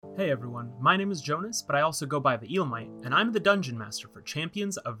Hey everyone, my name is Jonas, but I also go by the Elamite, and I'm the Dungeon Master for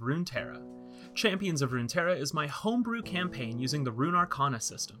Champions of Runeterra. Champions of Runeterra is my homebrew campaign using the Rune Arcana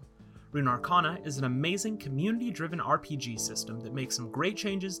system. Rune Arcana is an amazing community-driven RPG system that makes some great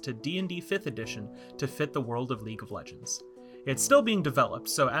changes to D&D 5th edition to fit the world of League of Legends. It's still being developed,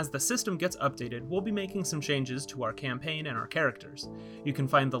 so as the system gets updated, we'll be making some changes to our campaign and our characters. You can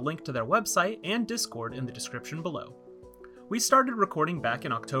find the link to their website and Discord in the description below. We started recording back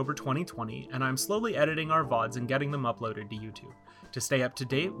in October 2020, and I'm slowly editing our VODs and getting them uploaded to YouTube. To stay up to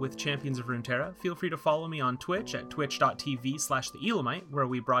date with Champions of Runeterra, feel free to follow me on Twitch at twitch.tv/theelamite, where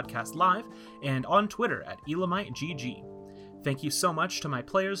we broadcast live, and on Twitter at ElamiteGG. Thank you so much to my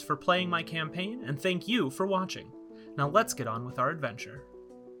players for playing my campaign, and thank you for watching. Now let's get on with our adventure.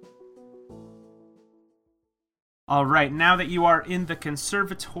 Alright, now that you are in the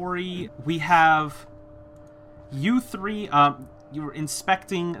conservatory, we have you three. You're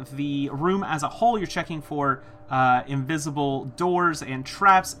inspecting the room as a whole. You're checking for invisible doors and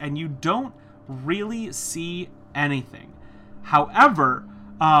traps, and you don't really see anything. However,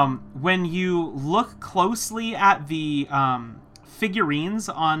 when you look closely at the figurines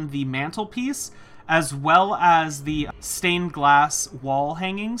on the mantelpiece, as well as the stained glass wall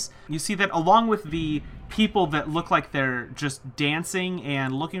hangings, you see that along with the people that look like they're just dancing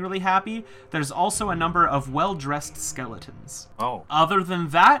and looking really happy, there's also a number of well-dressed skeletons. Oh. Other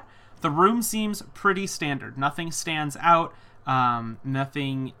than that, the room seems pretty standard. Nothing stands out.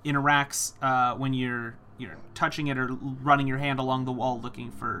 Nothing interacts when you're touching it or running your hand along the wall looking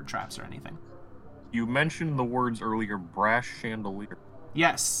for traps or anything. You mentioned the words earlier, brass chandelier.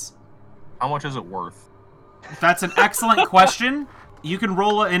 Yes. How much is it worth? That's an excellent question. You can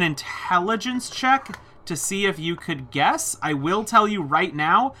roll an intelligence check to see if you could guess. I will tell you right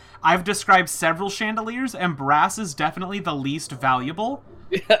now, I've described several chandeliers, and brass is definitely the least valuable.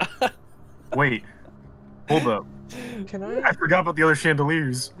 Yeah. Wait. Hold up. I forgot about the other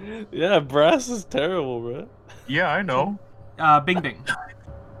chandeliers. Yeah, brass is terrible, bro. Yeah, I know. Bing Bing.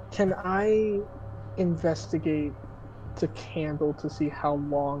 Can I investigate the candle to see how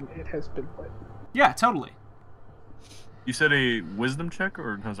long it has been lit? Yeah, totally. You said a wisdom check,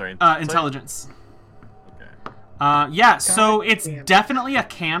 or no, sorry, intelligence. Okay. Yeah, so it's damn. definitely a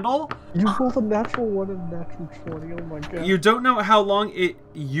candle. You rolled a natural 1 and a natural 20, oh my god. You don't know how long it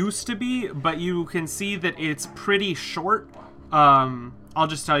used to be, but you can see that it's pretty short. I'll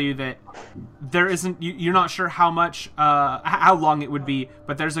just tell you that there isn't, you're not sure how much, how long it would be,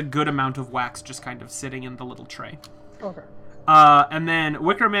 but there's a good amount of wax just kind of sitting in the little tray. Okay. And then,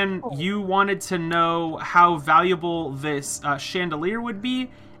 Wickerman, you wanted to know how valuable this chandelier would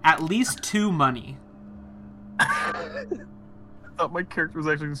be. At least 2 money. I thought my character was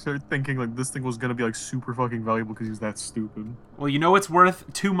actually started thinking like this thing was gonna be like super fucking valuable because he was that stupid. Well, you know it's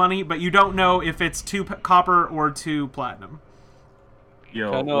worth 2 money, but you don't know if it's 2 copper or 2 platinum.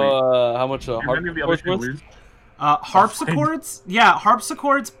 Yo, I know how much a harpsichord's worth? Harpsichords? Yeah,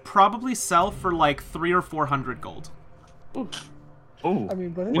 harpsichords probably sell for like 300 or 400 gold. Ooh. Oh, I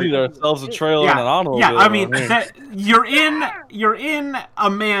mean, but We need ourselves a trail and an automobile. Yeah, I mean, you're in a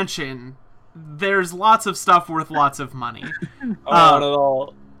mansion. There's lots of stuff worth lots of money. I want it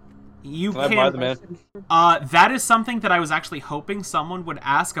all. You Can I buy the mansion? That is something that I was actually hoping someone would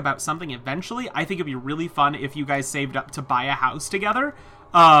ask about something eventually. I think it'd be really fun if you guys saved up to buy a house together.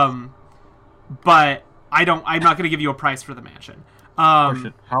 But I'm not going to give you a price for the mansion.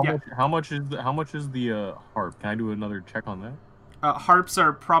 question. How yeah. much is the harp? Can I do another check on that? Harps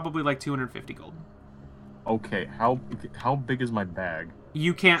are probably like 250 gold. Okay, how big is my bag?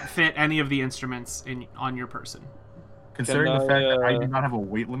 You can't fit any of the instruments on your person. Considering the fact that I do not have a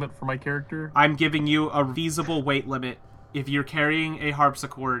weight limit for my character, I'm giving you a feasible weight limit. If you're carrying a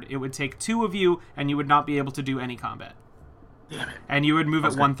harpsichord, it would take 2 of you, and you would not be able to do any combat. Damn it. And you would move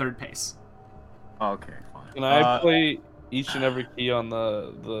at 1/3 pace. Okay, fine. Can I play each and every key on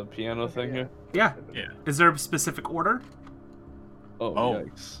the piano thing here? Yeah. Yeah. Is there a specific order? Oh,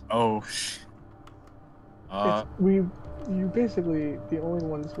 yikes. Oh. You basically, the only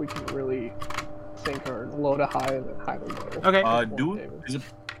ones we can really think are low to high and then high to low. Okay. Is it?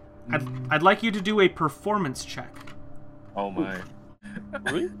 I'd like you to do a performance check. Oh my.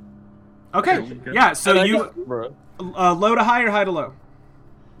 Really? Okay. Yeah. So you low to high or high to low?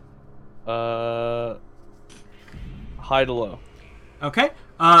 High to low. Okay.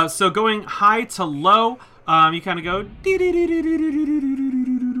 So going high to low, you kind of go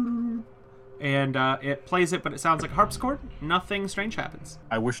and it plays it, but it sounds like a harpsichord. Nothing strange happens.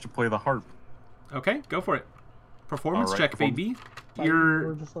 I wish to play the harp. Okay, go for it. Performance check, baby. Your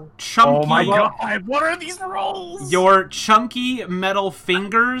We're just like, chunky, Oh my god, what are these rolls? your chunky metal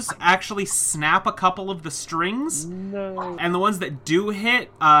fingers actually snap a couple of the strings, No. and the ones that do hit,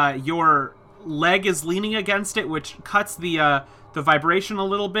 your leg is leaning against it, which cuts the vibration a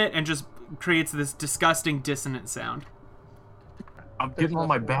little bit and just creates this disgusting dissonant sound. I'm getting all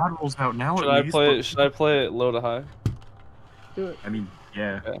my bad rolls out now. Should at I least, play? but- Should I play it low to high? do it. I mean,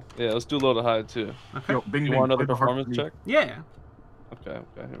 yeah. Yeah. Let's do low to high too. Okay. Yo, Bing You Bing, want another play the harp performance for me. check? Yeah. Okay.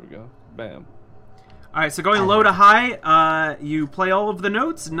 Here we go. Bam. All right, so going low to high, you play all of the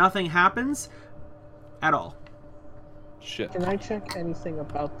notes. Nothing happens at all. Shit. Can I check anything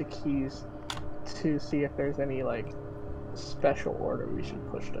about the keys to see if there's any like special order we should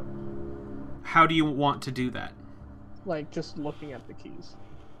push them? How do you want to do that? Like just looking at the keys.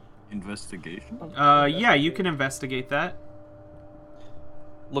 Investigation? Yeah, you can investigate that.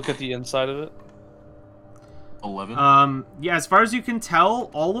 Look at the inside of it. 11. Yeah, as far as you can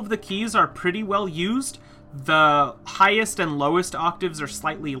tell, all of the keys are pretty well used. The highest and lowest octaves are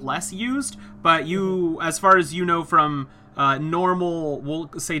slightly less used, but you, as far as you know from normal, we'll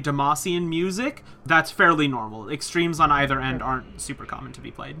say Demacian music, that's fairly normal. Extremes on either end aren't super common to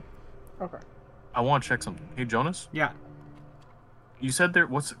be played. Okay. I want to check something. Hey, Jonas? Yeah. You said there.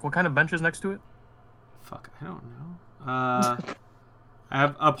 What kind of bench is next to it? Fuck, I don't know. I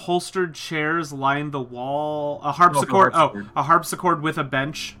have upholstered chairs line the wall. A harpsichord. harpsichord. A harpsichord with a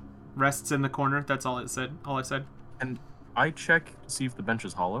bench rests in the corner. That's all it said. All I said. And I check to see if the bench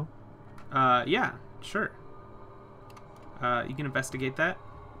is hollow. Yeah, sure. You can investigate that.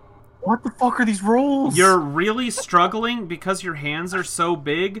 What the fuck are these rolls? You're really struggling because your hands are so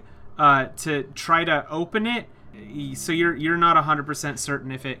big to try to open it. So you're not 100%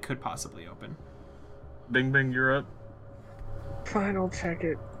 certain if it could possibly open. Bing Bing, you're up. Fine, I'll check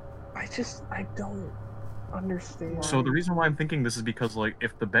it. I don't understand. So the reason why I'm thinking this is because, like,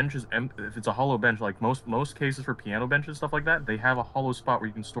 if the bench is if it's a hollow bench, like most cases for piano benches stuff like that, they have a hollow spot where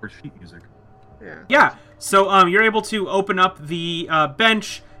you can store sheet music. Yeah. Yeah. So you're able to open up the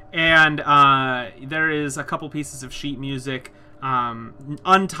bench, and there is a couple pieces of sheet music,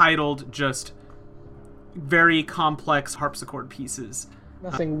 untitled, just very complex harpsichord pieces.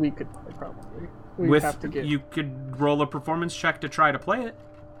 Nothing we could play, probably. We'd have to get. You could roll a performance check to try to play it.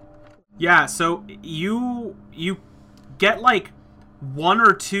 Yeah, so you get like one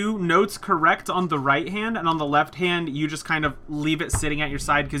or two notes correct on the right hand, and on the left hand you just kind of leave it sitting at your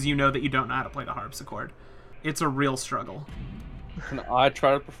side because you know that you don't know how to play the harpsichord. It's a real struggle. Can I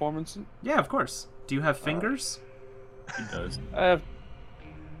try to performance it? Yeah, of course. Do you have fingers? He does. I have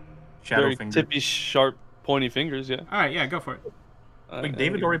Shadow very finger. tippy, sharp, pointy fingers. Yeah. All right, yeah, go for it. Wait,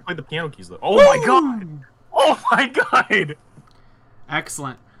 David already played the piano keys though. Oh my god! Oh my god!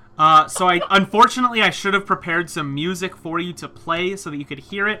 Excellent. So unfortunately I should have prepared some music for you to play so that you could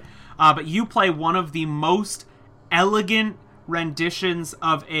hear it. But you play one of the most elegant renditions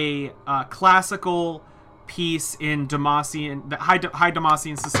of a classical piece in Demacian, the High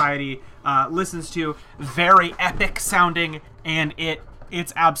Demacian society listens to. Very epic sounding, and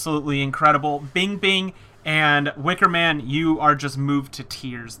it's absolutely incredible. Bing Bing and Wickerman, you are just moved to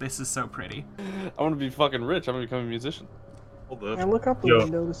tears. This is so pretty. I want to be fucking rich. I'm gonna become a musician. Hold Can I up. look up the Yo.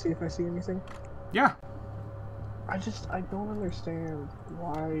 window to see if I see anything? Yeah. I don't understand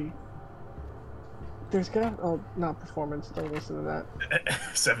why. There's got not performance. Don't listen to that.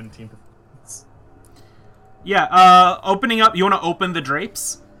 17. Yeah, opening up, you want to open the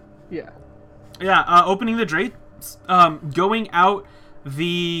drapes? Yeah. Yeah, opening the drapes, going out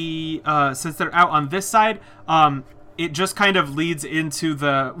the, since they're out on this side, it just kind of leads into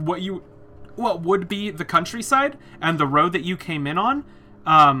what would be the countryside and the road that you came in on,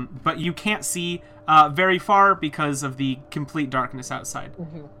 but you can't see very far because of the complete darkness outside.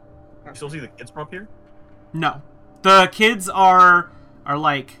 Mm-hmm. You still see the kids from up here? No. The kids are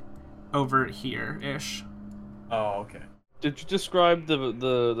like over here-ish. Oh, okay. Did you describe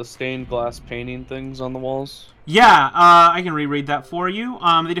the stained glass painting things on the walls? Yeah, I can reread that for you.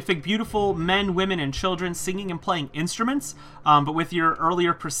 They depict beautiful men, women, and children singing and playing instruments. But with your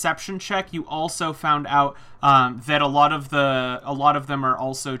earlier perception check, you also found out that a lot of them are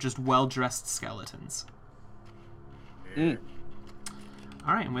also just well-dressed skeletons. Mm.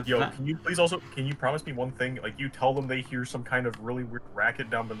 All right, and with Yo, that, can you promise me one thing? Like, you tell them they hear some kind of really weird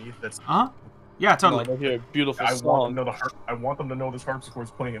racket down beneath that's... yeah, totally. No, they hear a beautiful I song. want them to know this harpsichord's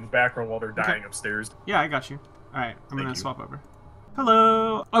playing in the background while they're dying upstairs. Yeah, I got you. All right, I'm Thank gonna you. swap over.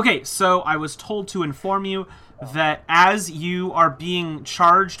 Hello. Okay, so I was told to inform you that as you are being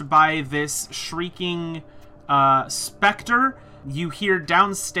charged by this shrieking specter, you hear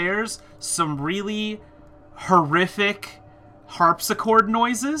downstairs some really horrific, harpsichord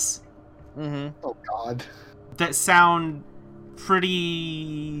noises Mm-hmm. Oh God. that sound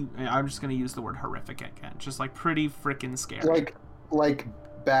pretty... I'm just going to use the word horrific again. Just like pretty freaking scary. Like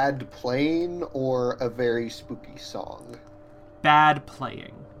bad playing or a very spooky song? Bad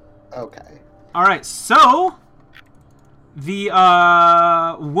playing. Okay. All right, so the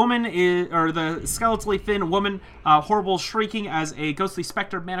woman is, or the skeletally thin woman, horrible shrieking as a ghostly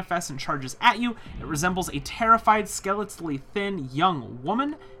specter manifests and charges at you. It resembles a terrified, skeletally thin young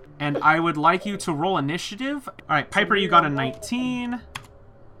woman, and I would like you to roll initiative. All right, Piper, you got a 19.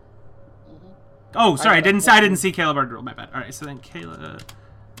 Oh, sorry, I didn't see Caleb already roll. My bad. All right, so then Caleb.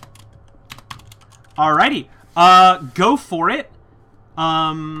 Alrighty, go for it.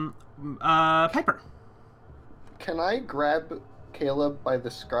 Piper. Can I grab Caleb by the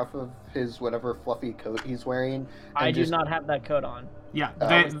scruff of his whatever fluffy coat he's wearing? I do not have that coat on. Yeah, Oh.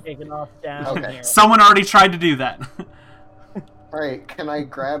 It's taken off down Okay. here. someone already tried to do that. Alright, can I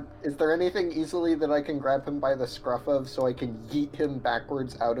grab... Is there anything easily that I can grab him by the scruff of so I can yeet him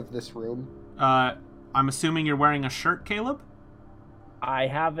backwards out of this room? I'm assuming you're wearing a shirt, Caleb? I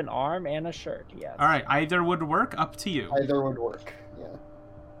have an arm and a shirt, yes. Alright, either would work, up to you. Either would work, yeah.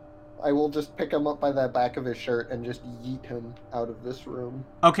 I will just pick him up by the back of his shirt and just yeet him out of this room.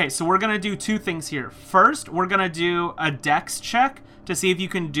 Okay, so we're gonna do two things here. First, we're gonna do a dex check to see if you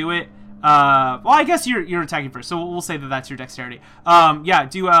can do it. Well, I guess you're attacking first, so we'll say that that's your dexterity. Yeah,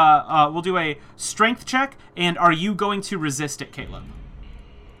 we'll do a strength check, and are you going to resist it, Caleb?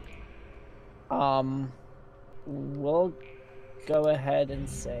 We'll go ahead and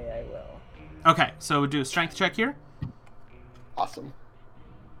say I will. Okay, so we'll do a strength check here. Awesome.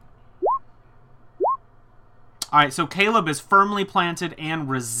 Alright, so Caleb is firmly planted and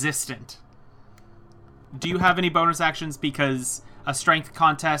resistant. Do you have any bonus actions? Because a strength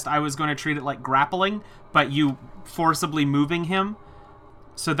contest, I was going to treat it like grappling, but you forcibly moving him.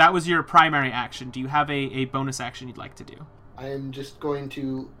 So that was your primary action. Do you have a bonus action you'd like to do? I am just going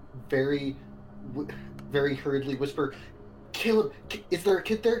to very hurriedly whisper, Caleb, is there a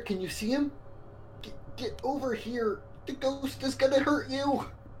kid there? Can you see him? Get over here. The ghost is gonna hurt you.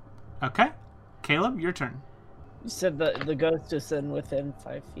 Okay. Caleb, your turn. You said the ghost is within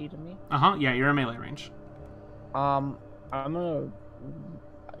 5 feet of me? Uh-huh, yeah, you're in melee range. I'm gonna...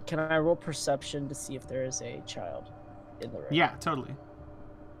 Can I roll perception to see if there is a child in the room? Yeah, totally.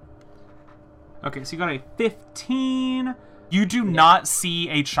 Okay, so you got a 15. You do not see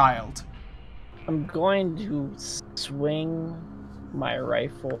a child. I'm going to swing my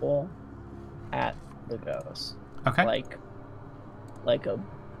rifle at the ghost. Okay. Like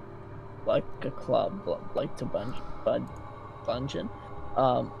a club, like to bludgeon.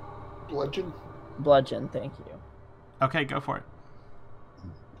 Bludgeon? Bludgeon, thank you. Okay, go for it.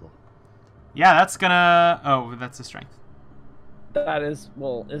 Yeah, that's gonna... Oh, that's a strength. That is,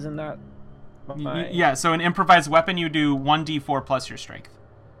 well, isn't that my... Yeah, so an improvised weapon, you do 1d4 plus your strength.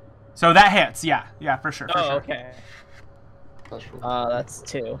 So that hits, yeah, for sure. Oh, sure. okay. Special. That's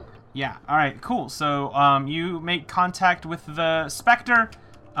 2. Yeah, alright, cool. So, you make contact with the Spectre.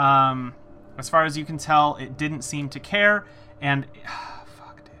 As far as you can tell, it didn't seem to care, and...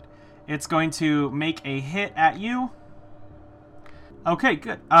 fuck, dude. It's going to make a hit at you. Okay,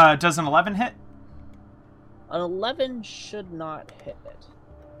 good. Does an 11 hit? An 11 should not hit it.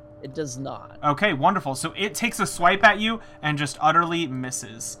 It does not. Okay, wonderful. So it takes a swipe at you and just utterly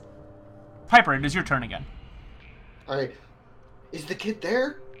misses. Piper, it is your turn again. Alright. Is the kid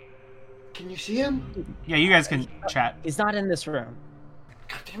there? Can you see him? Yeah, you guys can chat. He's not in this room.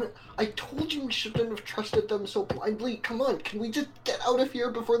 God damn it. I told you we shouldn't have trusted them so blindly. Come on, can we just get out of here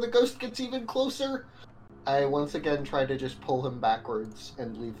before the ghost gets even closer? I once again try to just pull him backwards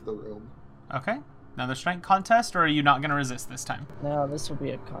and leave the room. Okay. Another strength contest, or are you not going to resist this time? No, this will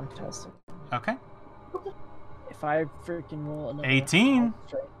be a contest. Okay. If I freaking roll another... 18.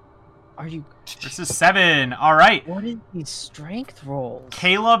 Are you... This is 7. All right. What is these strength rolls?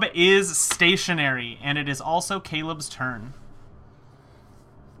 Caleb is stationary, and it is also Caleb's turn.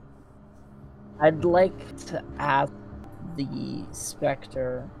 I'd like to ask the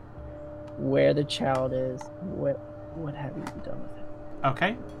Spectre where the child is. What have you done with it?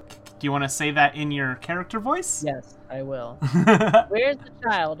 Okay. Do you want to say that in your character voice? Yes, I will. Where's the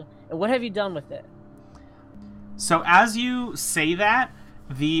child, and what have you done with it? So as you say that,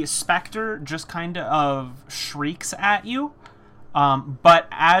 the Spectre just kind of shrieks at you. But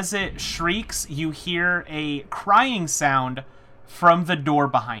as it shrieks, you hear a crying sound from the door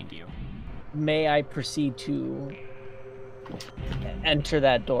behind you. May I proceed to enter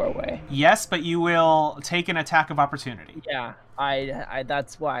that doorway? Yes, but you will take an attack of opportunity. Yeah, I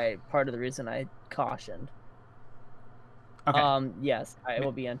that's why part of the reason I cautioned. Okay. Yes, I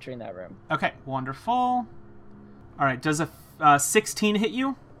will be entering that room. Okay, wonderful. All right, does a 16 hit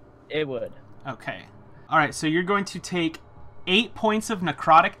you? It would. Okay. All right, so you're going to take 8 points of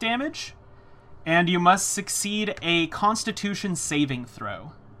necrotic damage, and you must succeed a Constitution saving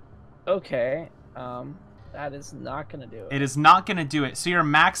throw. Okay. That is not gonna do it. It is not going to do it. So your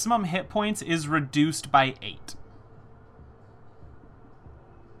maximum hit points is reduced by 8.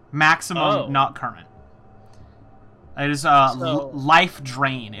 Maximum, not current. It is life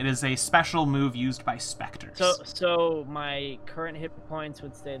drain. It is a special move used by specters. So my current hit points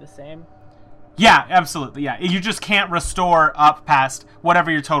would stay the same? Yeah, absolutely. Yeah, you just can't restore up past whatever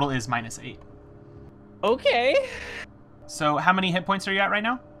your total is minus 8. Okay. So how many hit points are you at right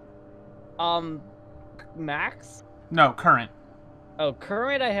now? Max? No, current. Oh,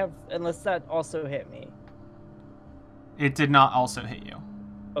 current I have, unless that also hit me. It did not also hit you.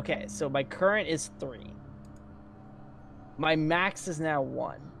 Okay, so my current is 3. My max is now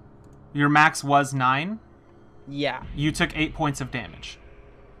 1. Your max was 9. Yeah. You took 8 points of damage.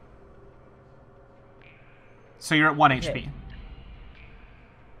 So you're at 1 HP.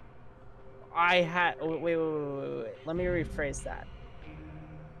 I had... Wait. Let me rephrase that.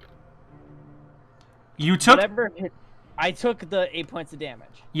 You took... I took the 8 points of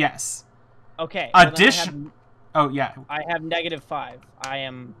damage. Yes. Okay. Addition... Oh, yeah. I have -5. I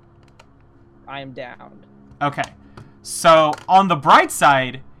am down. Okay. So, on the bright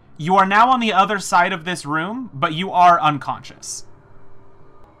side, you are now on the other side of this room, but you are unconscious.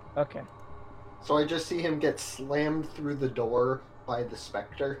 Okay. So I just see him get slammed through the door by the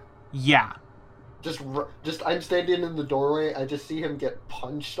specter. Yeah. Just I'm standing in the doorway. I just see him get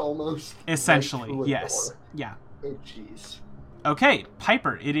punched almost. Essentially, right through a yes. door. Yeah. Oh, jeez. Okay,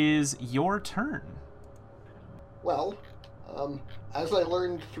 Piper, it is your turn. Well, as I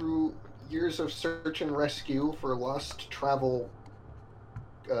learned through years of search and rescue for lost travel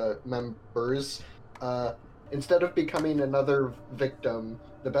members, instead of becoming another victim,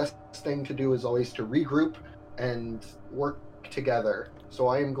 the best thing to do is always to regroup and work together. So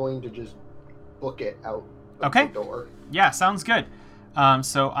I am going to just book it out of the door. Yeah, sounds good.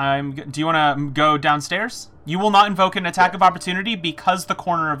 So do you want to go downstairs? You will not invoke an attack of opportunity because the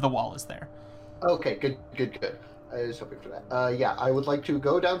corner of the wall is there. Okay, good. I was hoping for that. Yeah, I would like to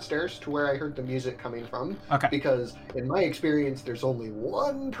go downstairs to where I heard the music coming from. Okay. Because in my experience, there's only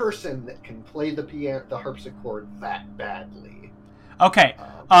one person that can play the harpsichord that badly. Okay.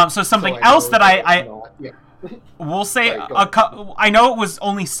 So something else that we'll say I know it was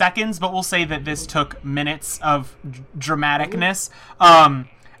only seconds, but we'll say that this took minutes of dramaticness.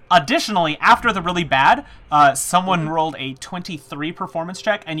 Additionally, after the really bad, someone rolled a 23 performance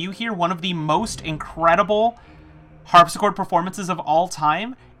check, and you hear one of the most incredible harpsichord performances of all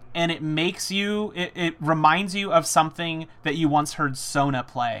time, and it makes you, it reminds you of something that you once heard Sona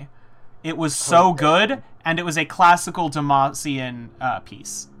play. It was so good, and it was a classical Damassian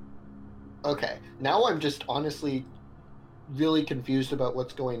piece. Okay, now I'm just honestly really confused about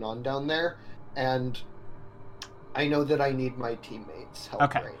what's going on down there, and I know that I need my teammates'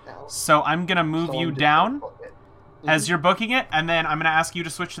 help right now. So I'm going to move you down as you're booking it, and then I'm going to ask you to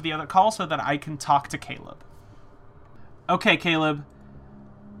switch to the other call so that I can talk to Caleb. Okay, Caleb.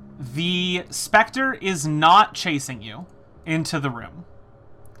 The Spectre is not chasing you into the room.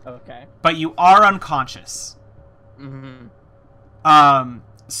 Okay. But you are unconscious. Mm-hmm.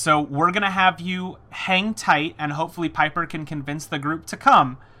 So we're going to have you hang tight, and hopefully Piper can convince the group to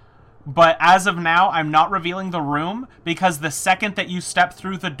come. But as of now, I'm not revealing the room, because the second that you step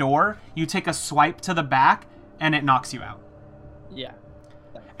through the door, you take a swipe to the back, and it knocks you out. Yeah.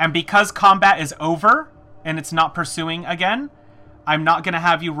 And because combat is over, and it's not pursuing again, I'm not going to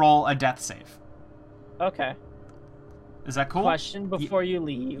have you roll a death save. Okay. Is that cool? Question before you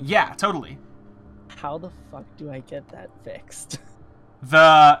leave. Yeah, totally. How the fuck do I get that fixed?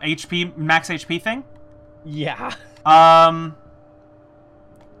 The HP, max HP thing? Yeah.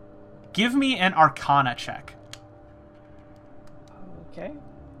 Give me an Arcana check. Okay.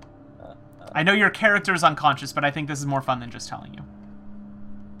 I know your character is unconscious, but I think this is more fun than just telling you.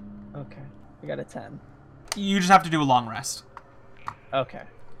 Okay. I got a 10. You just have to do a long rest. Okay.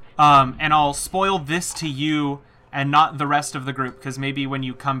 And I'll spoil this to you and not the rest of the group, because maybe when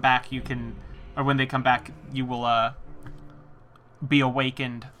you come back, you can, or when they come back, you will be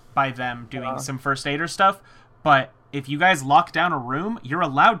awakened by them doing some first aider stuff. But if you guys lock down a room, you're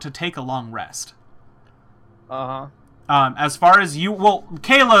allowed to take a long rest. As far as you, well,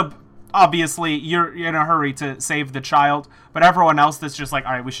 Caleb, obviously, you're in a hurry to save the child, but everyone else that's just like,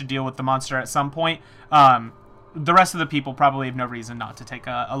 all right, we should deal with the monster at some point, the rest of the people probably have no reason not to take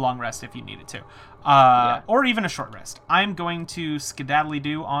a long rest if you needed to. Or even a short rest. I'm going to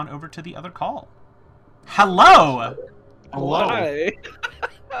skedaddly-do on over to the other call. Hello! Hello. Hi.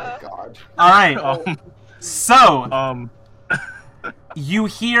 Oh God. Alright, so, you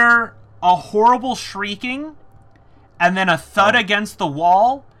hear a horrible shrieking, and then a thud against the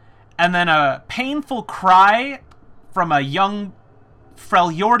wall, and then a painful cry from a young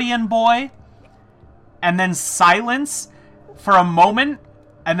Freljordian boy, and then silence for a moment,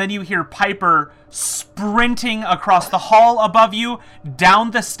 and then you hear Piper sprinting across the hall above you,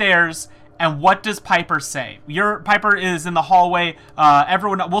 down the stairs, and what does Piper say? Piper is in the hallway.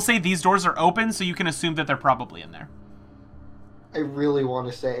 Everyone, we'll say these doors are open, so you can assume that they're probably in there. I really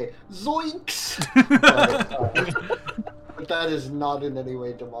want to say zoinks, but that is not in any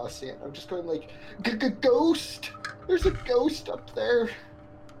way Demacian. I'm just going like, ghost. There's a ghost up there.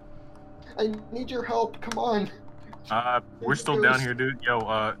 I need your help. Come on. We're still down here, dude.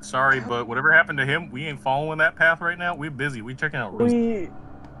 Yo, sorry, but whatever happened to him, we ain't following that path right now. We're busy. We checking out rooms.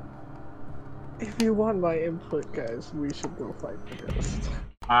 If you want my input, guys, we should go fight the ghost.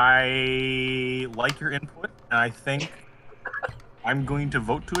 I like your input, and I think I'm going to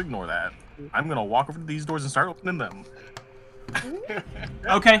vote to ignore that. I'm gonna walk over to these doors and start opening them.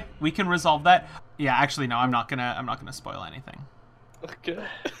 Okay, we can resolve that. Yeah, actually, no, I'm not gonna spoil anything. Okay.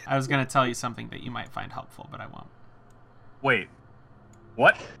 I was gonna tell you something that you might find helpful, but I won't. Wait,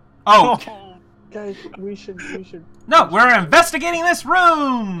 what? Oh, Guys, we should. no, we're investigating this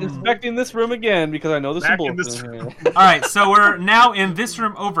room! Inspecting this room again because I know there's some Back in bullets this in here. Alright, so we're now in this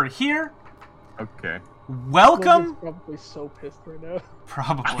room over here. Okay. Welcome. Logan's probably so pissed right now.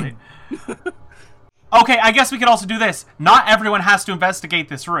 Probably. Okay, I guess we could also do this. Not everyone has to investigate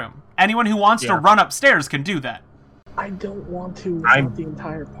this room. Anyone who wants to run upstairs can do that. I don't want to without the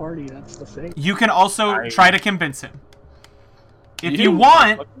entire party. That's the thing. You can also try to convince him. If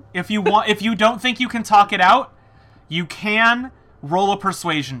you don't think you can talk it out, you can roll a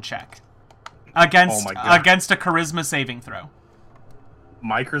persuasion check against a charisma saving throw.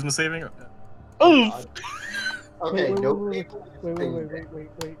 My charisma saving? Oof. Okay, Wait.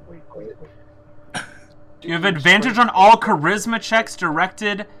 You have advantage on all charisma checks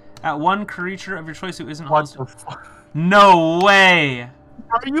directed at one creature of your choice who isn't What hostile. the fuck? No way.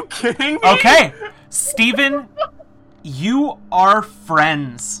 Are you kidding me? Okay, Steven, you are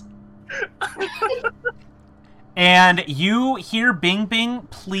friends. And you hear Bing Bing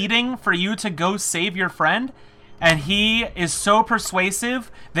pleading for you to go save your friend, and he is so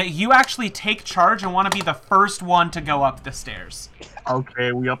persuasive that you actually take charge and want to be the first one to go up the stairs.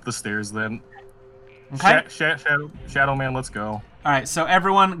 Okay, we up the stairs then. Okay? Shadow Man, let's go. Alright, so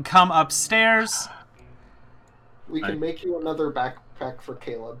everyone come upstairs. We can make you another backpack for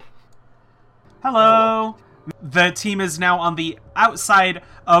Caleb. Hello. The team is now on the outside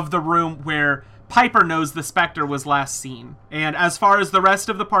of the room where Piper knows the Spectre was last seen. And as far as the rest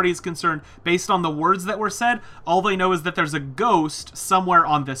of the party is concerned, based on the words that were said, all they know is that there's a ghost somewhere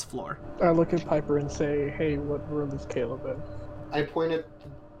on this floor. I look at Piper and say, hey, what room is Caleb in? I point at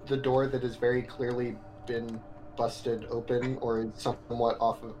the door that has very clearly been busted open or somewhat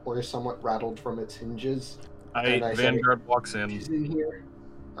rattled from its hinges. Vanguard walks in. He's in here.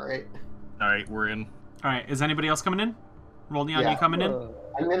 Alright. Alright, we're in. Alright, is anybody else coming in? Rolneon, you coming in?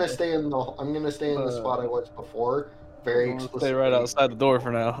 I'm gonna stay in the spot I was before. Very explicitly. Stay right outside the door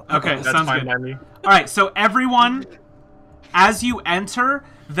for now. Okay, That's sounds fine good. by me. Alright, so everyone, as you enter,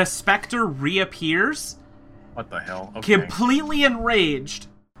 the Spectre reappears, What the hell? Okay. completely enraged.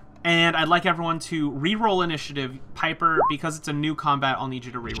 And I'd like everyone to re-roll initiative. Piper, because it's a new combat, I'll need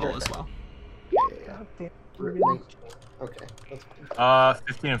you to re-roll as well. God damn. Okay. That's fine.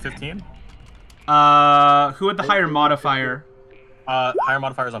 15 and 15? Who had the higher modifier? Higher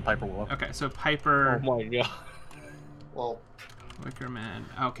modifiers on Piper will. Okay, so Piper, Oh my god. Well, Wickerman.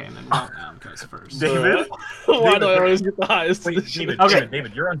 Okay, and then Rolneon goes first. David? Why do I always get the highest? Wait, David, Okay.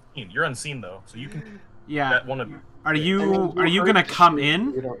 David, you're unseen. You're unseen though, so you can. Yeah. That one of. Are I mean, you heard gonna to come shoot,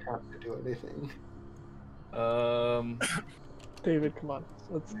 in? You don't have to do anything. David, come on.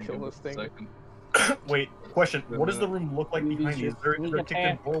 Let's kill this thing. Second. Wait, question. What does the room look like behind you? Is there a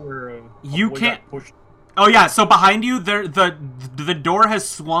kicked-in door where a You boy can't- got pushed? Oh yeah, so behind you, the door has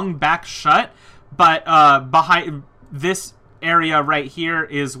swung back shut, but behind this area right here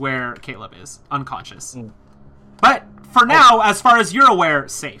is where Caleb is, unconscious. Mm. But for now, as far as you're aware,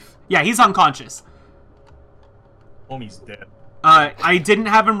 safe. Yeah, he's unconscious. Homie's dead. I didn't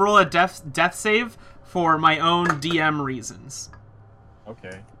have him roll a death save for my own DM reasons.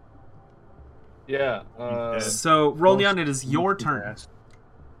 Okay. Yeah. Dead. So, Rolneon, it is your turn. Yes.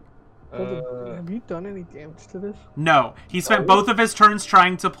 Have you done any damage to this? No, he spent both of his turns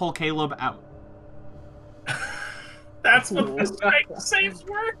trying to pull Caleb out. That's what the strength saves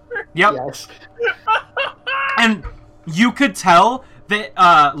were. Yep. Yes. And you could tell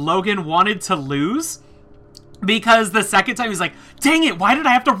that Logan wanted to lose because the second time he's like, "Dang it! Why did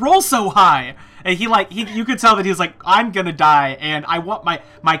I have to roll so high?" And you could tell that he was like, "I'm gonna die, and I want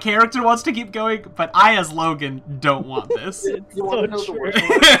my character wants to keep going, but I as Logan don't want this." It's You so want to know the true.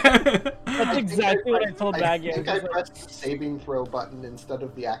 worst? That's exactly what I told Maggie. I think I I was like, pressed the saving throw button instead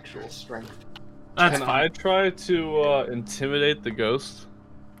of the actual strength. That's Can fine. I try to intimidate the ghost?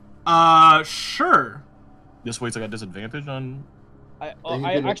 Sure. This way, I got disadvantage on. Are I you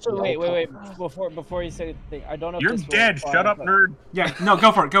gonna actually yell wait. combat? Before you say anything, I don't know. You're if this will dead. apply, Shut up, but nerd. Yeah. No,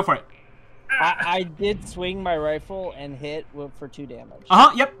 go for it. Go for it. I did swing my rifle and hit for 2 damage.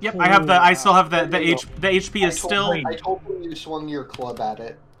 Yep. I still have the HP is still. I told you you swung your club at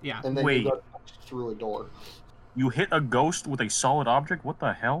it, Yeah. and then Wait. you got punched through a door. You hit a ghost with a solid object? What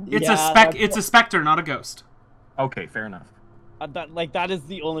the hell? It's Yeah, a spec. that's- It's a specter, not a ghost. Okay, fair enough. That is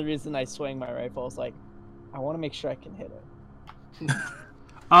the only reason I swing my rifle. It's like, I want to make sure I can hit it.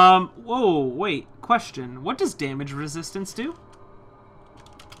 Whoa. Wait. Question. What does damage resistance do?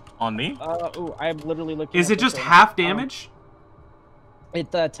 On me? I'm literally looking. Is at it the just thing. half damage?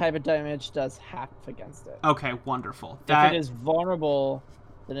 The type of damage does half against it. Okay. Wonderful. If That it is vulnerable,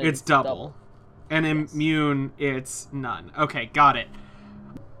 then it's double. And Yes. immune, it's none. Okay, got it.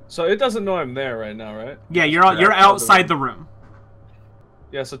 So it doesn't know I'm there right now, right? Yeah, you're outside the room.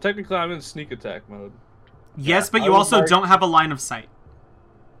 Yeah, so technically I'm in sneak attack mode. Yes, but I you would also mark- don't have a line of sight.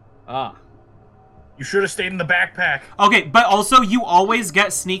 Ah. You should have stayed in the backpack. Okay, but also you always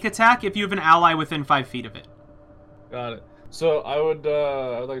get sneak attack if you have an ally within 5 feet of it. Got it. So I would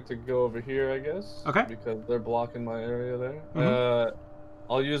I'd like to go over here, I guess. Okay. Because they're blocking my area there. Mhm.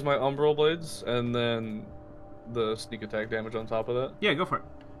 I'll use my umbral blades and then the sneak attack damage on top of that. Yeah, go for it.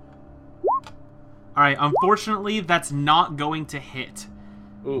 Alright, unfortunately, that's not going to hit.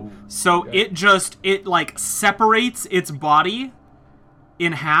 Ooh. So Okay. it like separates its body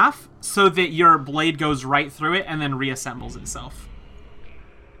in half so that your blade goes right through it and then reassembles itself.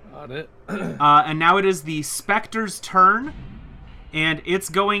 Got it. And now it is the Spectre's turn, and it's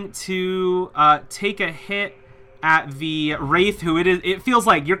going to take a hit at the Wraith, who it feels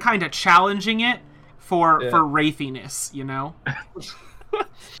like you're kind of challenging it for Wraithiness, you know?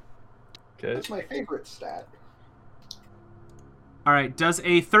 Okay. That's my favorite stat. Alright, does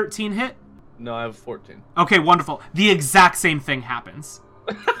a 13 hit? No, I have 14. Okay, wonderful. The exact same thing happens.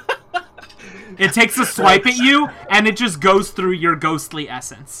 It takes a swipe at you, and it just goes through your ghostly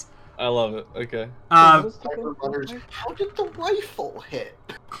essence. I love it. Okay. What is the Cyber runners, how did the rifle hit?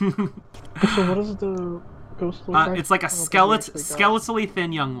 So what is the ghost look like? It's like a I don't think we actually got- skeletally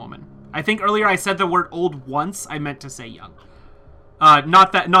thin young woman. I think earlier I said the word old once. I meant to say young.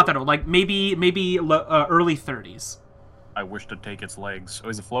 Not that old. Like maybe early 30s. I wish to take its legs. Oh,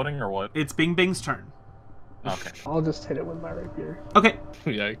 is it floating or what? It's Bing Bing's turn. Okay. I'll just hit it with my rapier. Okay.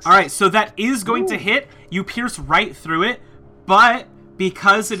 Yikes. All right. So that is going to hit. You pierce right through it, but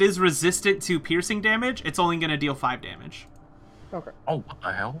because it is resistant to piercing damage, it's only going to deal 5 damage. Okay. Oh, what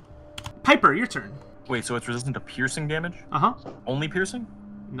the hell? Piper, your turn. Wait, so it's resistant to piercing damage? Uh-huh. Only piercing?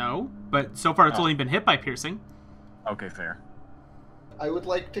 No, but so far it's Oh. only been hit by piercing. Okay, fair. I would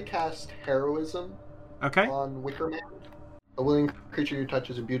like to cast Heroism Okay. on Wickerman. A willing creature you touch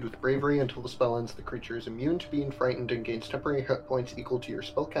is imbued with bravery. Until the spell ends, the creature is immune to being frightened and gains temporary hit points equal to your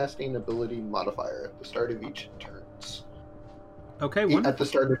spellcasting ability modifier at the start of each turns. Okay. At Wonderful. the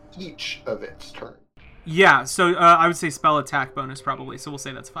start of each of its turn. Yeah. So I would say spell attack bonus probably. So we'll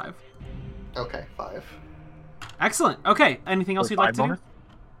say that's 5. Okay, 5. Excellent. Okay. Anything else Wait, you'd like 5 to do? bonus?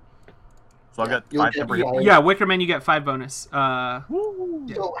 So I got You'll 5 get temporary hit five. points? Yeah, Wickerman, you get 5 bonus. Yeah.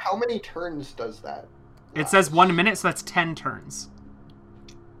 So how many turns does that? It says last? 1 minute, so that's 10 turns.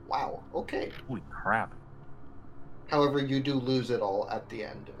 Wow, okay. Holy crap. However, you do lose it all at the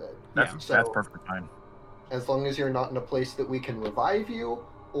end of it. That's So- perfectly fine. As long as you're not in a place that we can revive you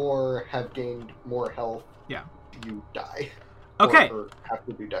or have gained more health, Yeah. you die. Okay. Or have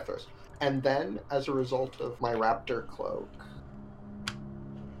to do death throws. And then, as a result of my raptor cloak...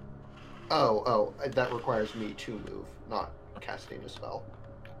 Oh, that requires me to move, not casting a spell.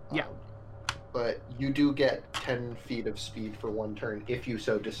 Yeah. But you do get 10 feet of speed for 1 turn if you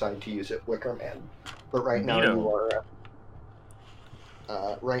so decide to use it, Wickerman. But right now Neato. you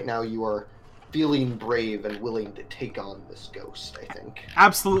are... right now you are feeling brave and willing to take on this ghost, I think.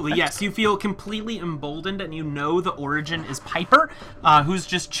 Absolutely, yes. You feel completely emboldened, and you know the origin is Piper, who's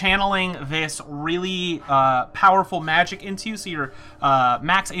just channeling this really powerful magic into you. So your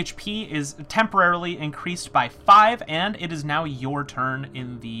max HP is temporarily increased by 5, and it is now your turn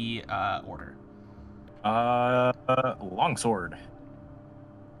in the order. Longsword.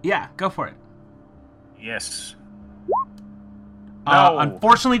 Yeah, go for it. Yes. No.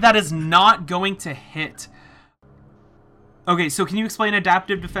 Unfortunately, that is not going to hit. Okay, so can you explain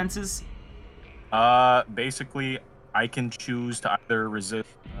adaptive defenses? Basically, I can choose to either resist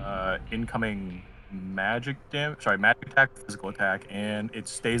incoming magic attack, physical attack, and it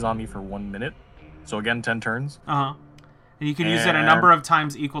stays on me for 1 minute. So again, 10 turns. And you can use it a number of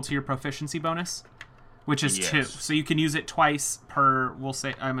times equal to your proficiency bonus, which is 2. So you can use it twice per, we'll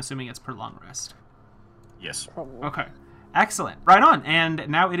say, I'm assuming it's per long rest. Yes. Probably. Okay. Excellent. Right on. And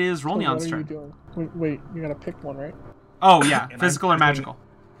now it is Rolneon's turn. What are you doing? Wait, you gotta pick one, right? Oh, yeah. And Physical or magical?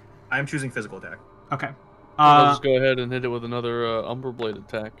 I'm choosing physical attack. Okay. I'll just go ahead and hit it with another Umbral Blade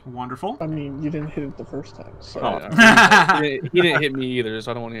attack. Wonderful. I mean, you didn't hit it the first time, so... He didn't hit me either,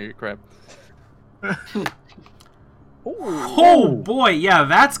 so I don't want to hear your crap. Oh, boy. Yeah,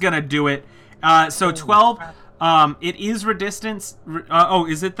 that's going to do it. So 12... it is resistant.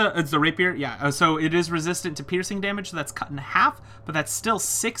 It's the rapier? Yeah. So it is resistant to piercing damage, so that's cut in half, but that's still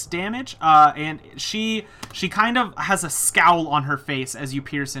 6 damage. And she kind of has a scowl on her face as you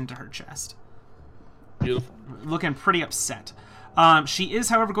pierce into her chest. Beautiful. Looking pretty upset. She is,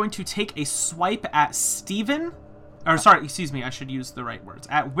 however, going to take a swipe at Steven. Or sorry, excuse me, I should use the right words.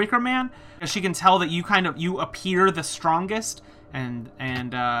 At Wickerman. She can tell that you appear the strongest and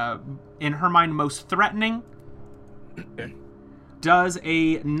in her mind most threatening. Okay. Does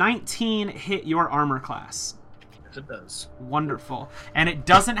a 19 hit your armor class? Yes, it does. Wonderful. And it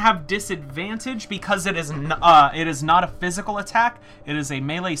doesn't have disadvantage because it is not a physical attack. It is a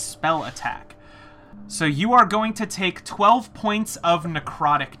melee spell attack. So you are going to take 12 points of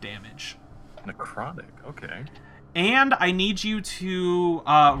necrotic damage. Necrotic, okay. And I need you to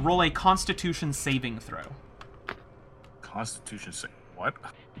roll a Constitution saving throw. Constitution save. What?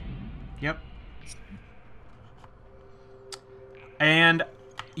 Yep. And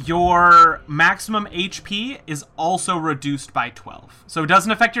your maximum HP is also reduced by 12. So it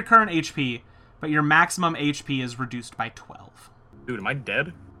doesn't affect your current HP, but your maximum HP is reduced by 12. Dude, am I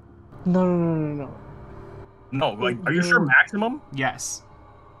dead? No. No, like, are you sure maximum? Yes.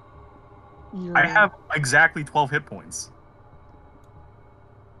 I have exactly 12 hit points.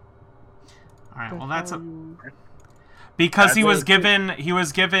 Alright, well that's because he was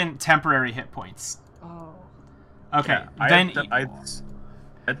given temporary hit points. Oh. Okay, Yeah,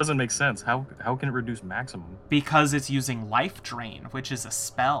 that doesn't make sense. How can it reduce maximum? Because it's using Life Drain, which is a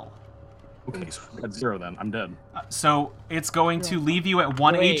spell. Okay, so at 0 then. I'm dead. So it's going to leave you at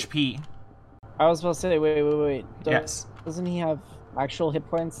 1 Wait. HP. I was supposed to say, wait. Yes. Doesn't he have actual hit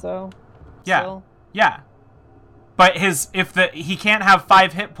points though? Yeah. Still? Yeah. But he can't have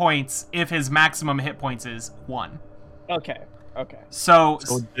 5 hit points if his maximum hit points is 1. Okay. So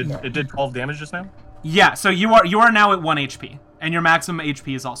it did 12 damage just now? yeah, so you are now at 1 HP, and your maximum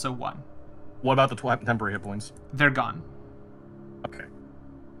HP is also 1. What about the temporary hit points? They're gone. Okay.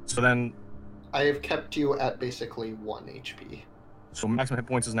 So then, I have kept you at basically 1 HP. so maximum hit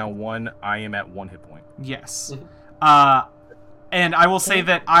points is now 1. I am at 1 hit point. Yes. And I will say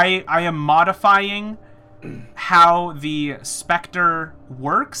that I am modifying how the Spectre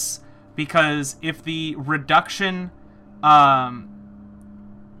works, because if the reduction... How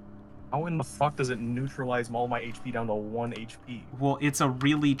in the fuck does it neutralize all my HP down to 1 HP? Well, it's a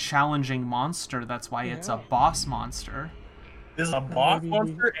really challenging monster. That's why it's a boss monster. This is a boss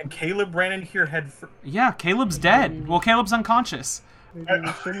monster, and Caleb ran in here Yeah, Caleb's dead. Well, Caleb's unconscious. Why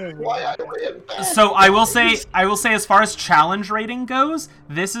I ran back? So I will say, as far as challenge rating goes,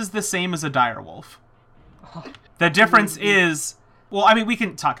 this is the same as a direwolf. The difference is, well, I mean, we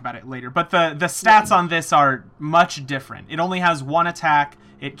can talk about it later, but the stats on this are much different. It only has 1 attack.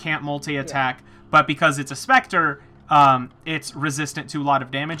 It can't multi-attack, but because it's a Spectre, it's resistant to a lot of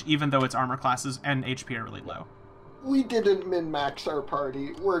damage, even though its armor classes and HP are really low. We didn't min-max our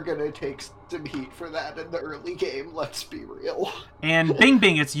party. We're gonna take some heat for that in the early game, let's be real. And Bing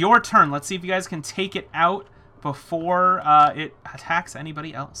Bing, it's your turn. Let's see if you guys can take it out before it attacks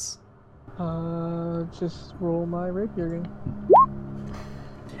anybody else. Just roll my rapier again.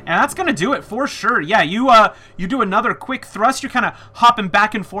 And that's gonna do it for sure. Yeah, you do another quick thrust. You're kind of hopping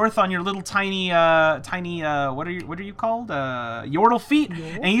back and forth on your little tiny what are you called? Yordle feet,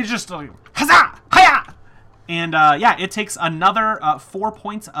 and you just like huzzah, hiya, And yeah, it takes another 4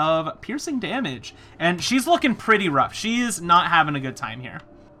 points of piercing damage. And she's looking pretty rough. She is not having a good time here.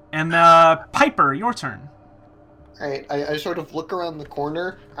 And Piper, your turn. Alright, I sort of look around the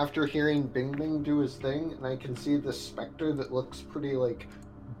corner after hearing Bing Bing do his thing, and I can see the specter that looks pretty, like,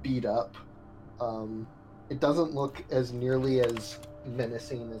 beat up. It doesn't look as nearly as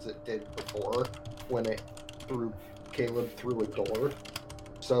menacing as it did before when it threw Caleb through a door.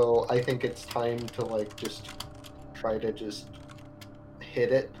 So I think it's time to, like, just try to just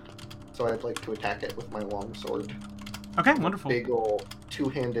hit it. So I'd like to attack it with my longsword. Okay, wonderful. Big ol'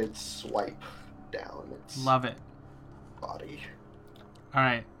 two-handed swipe down its Love it. body. All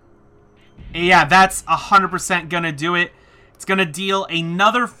right. Yeah, that's 100% gonna do it. It's gonna deal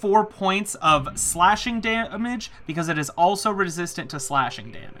another 4 points of slashing damage because it is also resistant to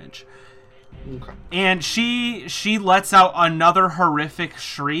slashing damage. Okay. And she lets out another horrific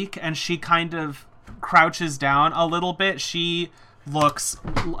shriek, and she kind of crouches down a little bit. She looks...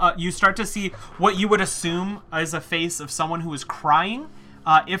 you start to see what you would assume is a face of someone who is crying.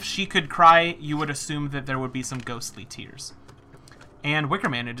 If she could cry, you would assume that there would be some ghostly tears. And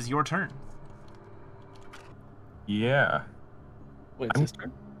Wickerman, it is your turn. Yeah. Wait, I'm- it's his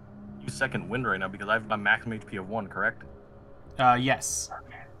turn? Use second wind right now because I have a maximum HP of 1, correct? Yes.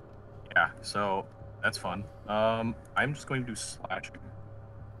 Yeah, so that's fun. I'm just going to do slashing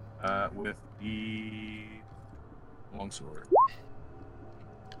with the longsword.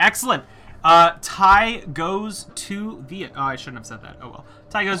 Excellent. Ty goes to the... Oh, I shouldn't have said that. Oh, well.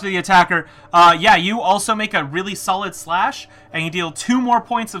 Ty goes to the attacker. Yeah, you also make a really solid slash, and you deal 2 more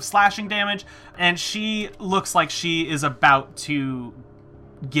points of slashing damage, and she looks like she is about to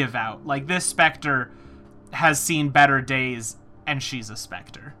give out. Like, this specter has seen better days, and she's a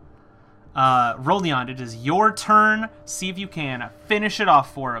specter. Roldeon, it is your turn. See if you can finish it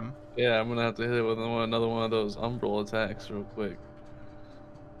off for him. Yeah, I'm gonna have to hit it with another one of those umbral attacks real quick.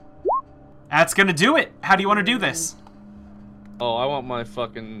 That's gonna do it. How do you want to do this? Oh, I want my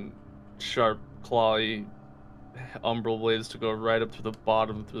fucking sharp, clawy umbral blades to go right up to the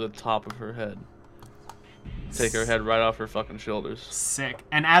bottom, through the top of her head. Take her head right off her fucking shoulders. Sick.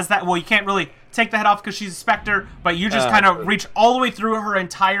 And as that, well, you can't really take the head off because she's a specter, but you just Ah, kind of good. reach all the way through her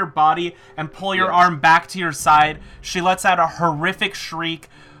entire body and pull your Yeah. arm back to your side. She lets out a horrific shriek,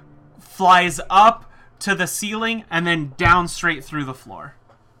 flies up to the ceiling, and then down straight through the floor.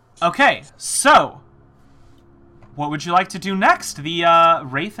 Okay, so what would you like to do next? The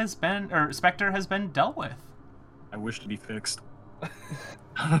Wraith has been, or Spectre has been dealt with. I wish to be fixed.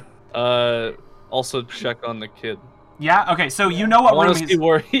 Also check on the kid. Yeah. Okay. So you know I what want room to he's. see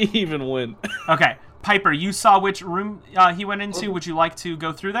where he even went. Okay, Piper, you saw which room he went into. Would you like to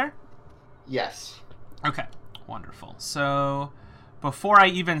go through there? Yes. Okay, wonderful. So before I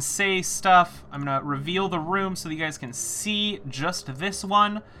even say stuff, I'm gonna reveal the room so that you guys can see just this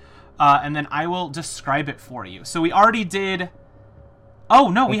one, and then I will describe it for you. So we already did. Oh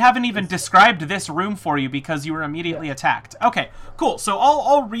no, we haven't even described this room for you because you were immediately attacked. Okay, cool. So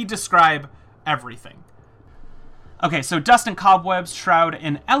I'll re-describe everything. Okay, so dust and cobwebs shroud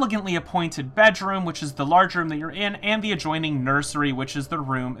an elegantly appointed bedroom, which is the large room that you're in, and the adjoining nursery, which is the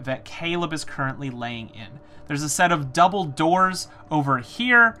room that Caleb is currently laying in. There's a set of double doors over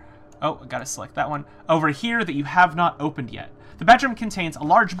here. Oh, I gotta select that one. Over here that you have not opened yet. The bedroom contains a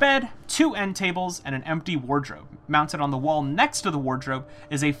large bed, 2 end tables, and an empty wardrobe. Mounted on the wall next to the wardrobe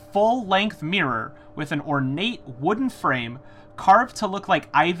is a full-length mirror with an ornate wooden frame carved to look like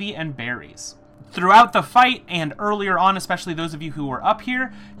ivy and berries. Throughout the fight, and earlier on, especially those of you who were up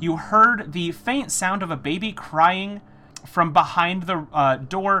here, you heard the faint sound of a baby crying from behind the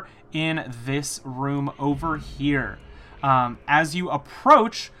door in this room over here. As you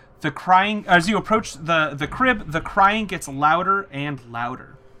approach the crib, the crying gets louder and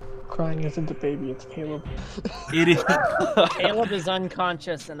louder. Crying isn't a baby, it's Caleb. It is Caleb is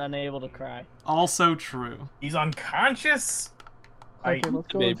unconscious and unable to cry. also true. He's unconscious? Okay, let's go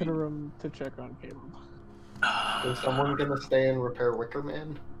into Maybe. the room to check on Caleb. Is someone gonna stay and repair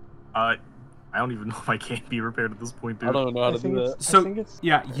Wickerman? I don't even know if I can be repaired at this point, dude. I don't know how to do that. I So, think it's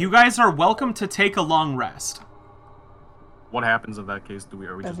yeah, you guys are welcome to take a long rest. What happens in that case? Are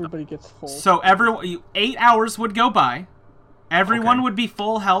we just everybody gets full. So 8 hours would go by. Everyone Okay. would be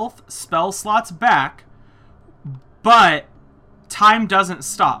full health, spell slots back, but time doesn't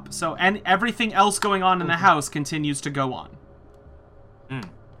stop. So everything else going on in the house continues to go on.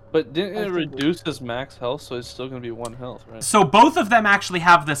 But didn't I it think reduce his max health, so it's still gonna be 1 health, right? So both of them actually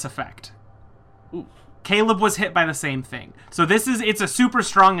have this effect. Oof. Caleb was hit by the same thing. So it's a super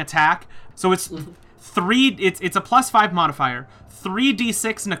strong attack. So it's It's a +5 modifier.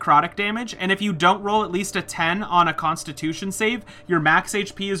 3d6 necrotic damage, and if you don't roll at least a 10 on a Constitution save, your max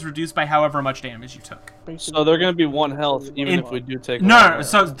HP is reduced by however much damage you took. So they're gonna be 1 health even if we do take. No,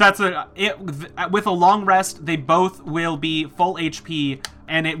 so that's with a long rest, they both will be full HP,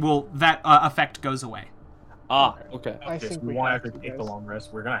 and that effect goes away. Ah, okay. I Okay, so think we we want have to to, take the guys. long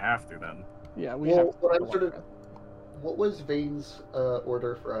rest. We're gonna have to then. Yeah, we Well, have. what I'm sort of- What was Vane's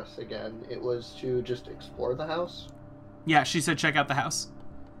order for us again? It was to just explore the house? Yeah, she said check out the house.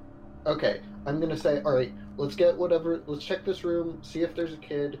 Okay, I'm gonna say, alright, let's check this room, see if there's a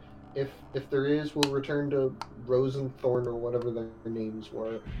kid. If there is, we'll return to Rose and Thorn or whatever their names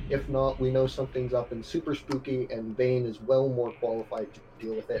were. If not, we know something's up and super spooky, and Vane is well more qualified to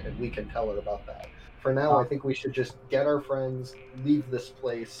deal with it, and we can tell her about that. For now, I think we should just get our friends, leave this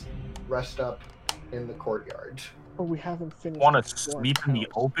place, rest up in the courtyard. But we haven't finished. Want to exploring sleep in the house.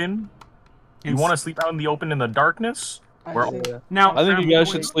 open? You It's- want to sleep out in the open in the darkness? I We're- think- Now, I think you guys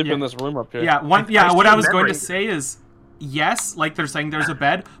should Wait, sleep yeah. in this room up here. yeah, I what see I a was going to bed say is, yes, like they're saying there's a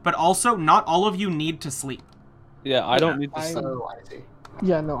bed, but also not all of you need to sleep. Yeah, I don't need to. I- Oh, I see.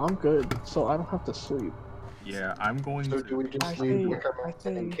 Yeah, no, I'm good, so I don't have to sleep. Yeah, I'm going So to. do we just I leave think-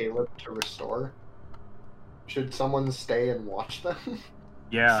 Wickerman and Caleb to restore? Should someone stay and watch them?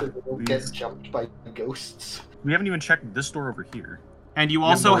 Yeah, so they don't please. get jumped by ghosts? We haven't even checked this door over here. And you Yeah,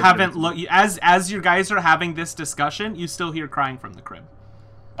 also no, haven't it's- looked as you guys are having this discussion, you still hear crying from the crib.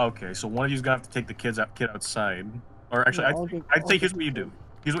 Okay, so one of you's gonna have to take the kid outside. Or actually, Yeah, I'd say here's what you do.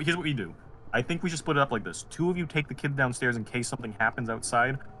 Here's what you do. I think we should split it up like this. 2 of you take the kid downstairs in case something happens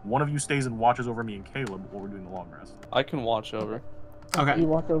outside. 1 of you stays and watches over me and Caleb while we're doing the long rest. I can watch over. Okay. You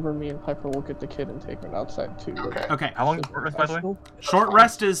walk over, me and Piper will get the kid and take him outside too. Okay. Okay. How long is short rest, by the way? Short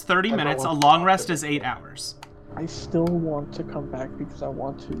rest is 30 I don't minutes, a want- long rest is 8 hours. I still want to come back because I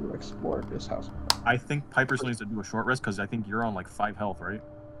want to explore this house. I think Piper still needs to do a short rest because I think you're on like 5 health, right?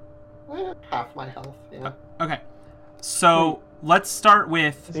 Half my health, yeah. Okay. So, let's start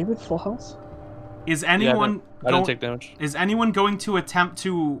with David, full house? is anyone I didn't take damage. is anyone going to attempt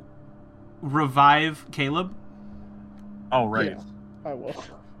to revive Caleb? Oh, right. Yes, I will.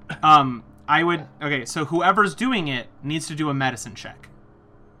 I would okay, so whoever's doing it needs to do a medicine check.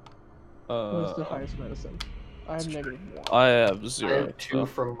 What's the highest medicine? I have -1. I have I 0. have 2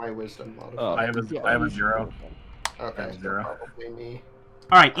 from my wisdom modifier. Oh. I have a, Yeah, I have a you should 0. go. Okay, have so 0. probably me.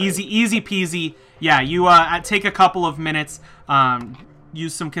 All right, easy peasy. Yeah, you take a couple of minutes,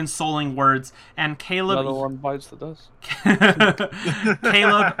 use some consoling words, and Caleb. Another one bites the dust.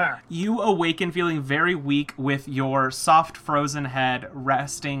 Caleb, you awaken feeling very weak with your soft frozen head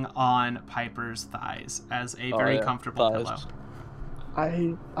resting on Piper's thighs as a Oh, very yeah, comfortable thighs.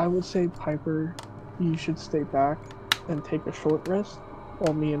 pillow. I would say, Piper, you should stay back and take a short rest,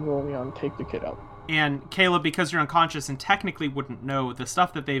 while me and Roleon take the kid out. And Caleb, because you're unconscious and technically wouldn't know the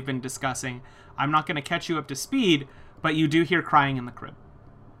stuff that they've been discussing, I'm not going to catch you up to speed, but you do hear crying in the crib.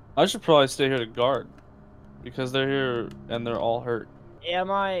 I should probably stay here to guard. Because they're here and they're all hurt.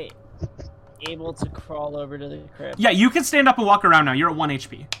 Am I able to crawl over to the crib? Yeah, you can stand up and walk around now. You're at 1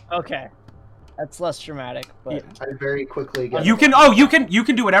 HP. Okay. That's less dramatic, but Yeah. I very quickly get You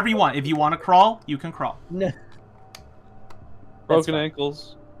can do whatever you want. If you want to crawl, you can crawl. no. Broken fine.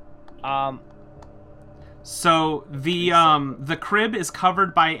 ankles. So the crib is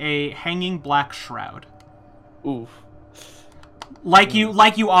covered by a hanging black shroud. Oof. Like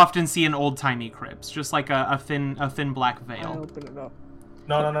you often see in old-timey cribs, just like a thin black I veil. open it up.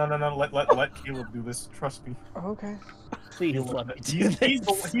 No. Let Caleb do this. Trust me. Okay. Please let me do He's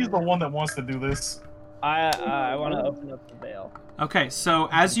this. the one that wants to do this. I want to open up the veil. Okay, so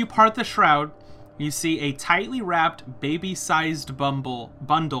as you part the shroud, you see a tightly wrapped, baby-sized bundle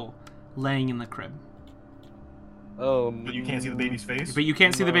laying in the crib. Oh, But you can't see the baby's face. But you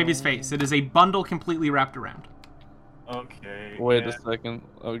can't see the baby's face. It is a bundle completely wrapped around. Okay. Wait yeah. a second.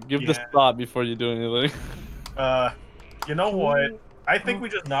 Oh, give this Yeah. thought before you do anything. You know what? I think we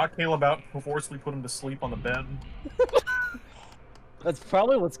just knock Caleb out before we put him to sleep on the bed. That's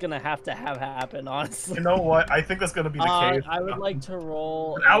probably what's gonna have to happen, honestly. You know what? I think that's gonna be the case. I would like to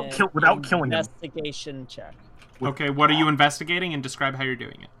roll Without killing him. investigation check. Okay, what are you investigating, and describe how you're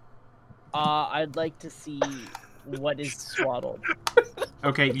doing it. I'd like to see what is swaddled.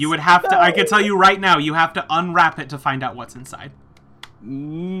 Okay, you would have to. I can tell you right now, you have to unwrap it to find out what's inside.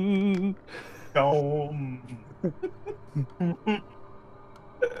 Mm. No.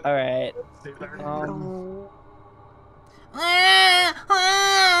 All right.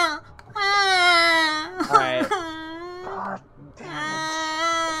 Alright. God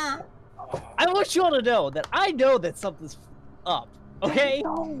damn it. I want you all to know that I know that something's up. Okay?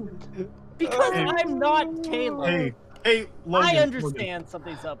 Don't. Because I'm not Caleb. Hey, Logan. I understand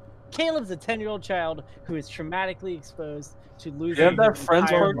something's up. Caleb's a 10-year-old child who is traumatically exposed to losing. You have that his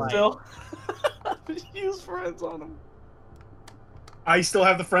friends entire perk life. still? Use friends on him. I still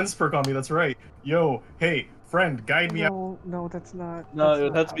have the friends perk on me. That's right. Yo, hey, friend, guide me out. No, that's not. No, that's it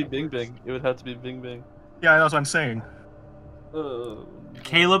would not have to how be it Bing works. Bing. It would have to be Bing Bing. Yeah, that's what I'm saying.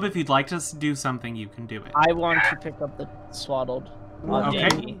 Caleb, if you'd like to do something, you can do it. I want to pick up the swaddled. Okay,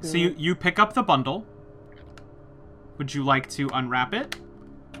 Danny. so you pick up the bundle. Would you like to unwrap it?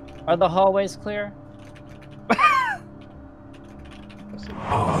 Are the hallways clear?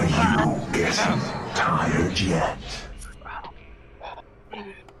 Are you getting tired yet?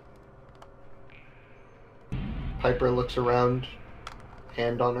 Piper looks around,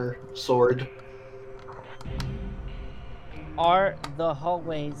 hand on her sword. Are the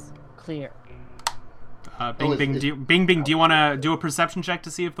hallways clear? Bing Bing, do you want to do a perception check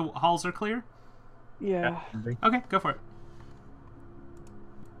to see if the halls are clear? Yeah. Okay, go for it.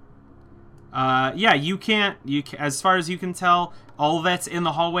 Yeah, you can't. As far as you can tell, all that's in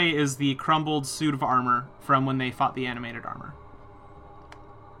the hallway is the crumbled suit of armor from when they fought the animated armor.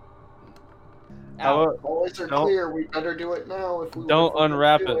 Out. Always are Don't- clear. We better do it now. If we Don't if we're gonna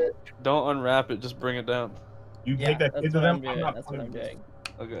unwrap do it. Don't unwrap it. Just bring it down. You Yeah, take that that's kid to what I'm them. I'm doing. not That's what I'm playing this.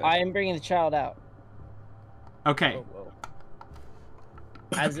 doing. Okay. I am bringing the child out. Okay.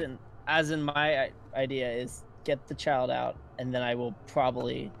 As in my idea is get the child out, and then I will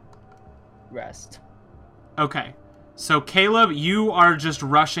probably rest. Okay. So Caleb, you are just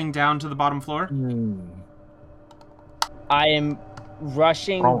rushing down to the bottom floor. I am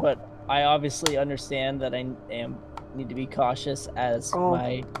rushing, Oh. but I obviously understand that I need to be cautious as Oh.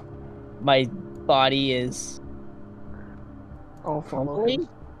 my body is I'll follow crumbling. him.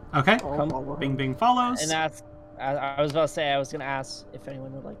 Okay. I'll Come- follow Bing him. Bing follows. And ask. I was about to say I was gonna ask if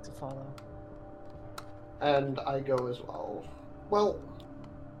anyone would like to follow. And I go as well. Well,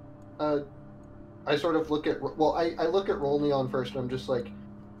 I sort of look at. Well, I look at Rolneon first, and I'm just like,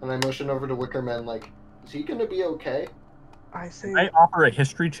 and I motion over to Wickerman, like, is he gonna be okay? I say. I offer a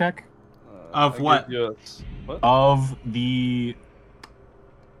history check Of I what? give you what? of the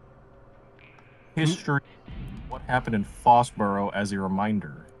history. What happened in Fossborough as a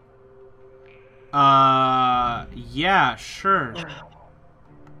reminder. Yeah, sure.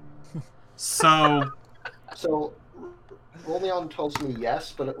 So, So, Rolneon tells me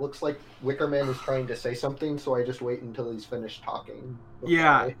yes, but it looks like Wickerman is trying to say something, so I just wait until he's finished talking. before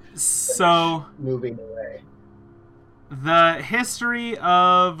yeah, I so finish moving away. the history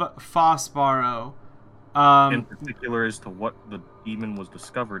of Fossborough. In particular, as to what the demon was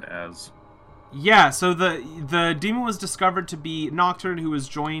discovered as. Yeah, so the demon was discovered to be Nocturne, who has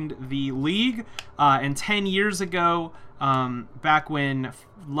joined the League, and 10 years ago, back when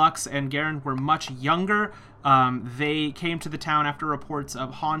Lux and Garen were much younger, they came to the town after reports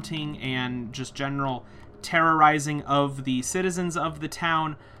of haunting and just general terrorizing of the citizens of the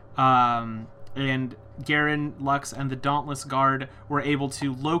town, and Garen, Lux, and the Dauntless Guard were able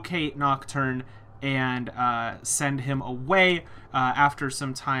to locate Nocturne and send him away. After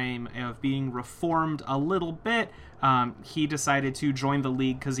some time of being reformed a little bit, he decided to join the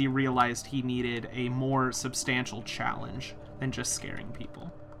League because he realized he needed a more substantial challenge than just scaring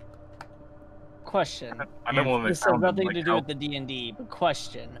people. Question. I meant when they This has found him, nothing like, to do how- with the D&D, but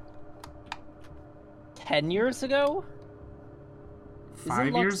question. 10 years ago? Isn't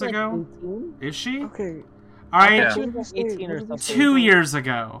 5 Lux, years like, ago? 18? Is she? Okay. All right, Yeah. She was What did like we say- 18 what or did we something. say 2 about- years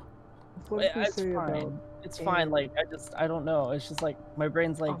ago. What did we It's say fine. about? It's fine. Like I don't know. It's just like my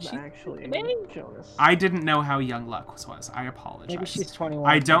brain's like she's Actually, maybe, Jonas. I didn't know how young Lux was. I apologize. maybe she's 21.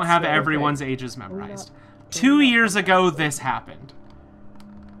 I don't but have still, everyone's okay. ages We're not- memorized. we're 2 not years talking ago, about this that. happened.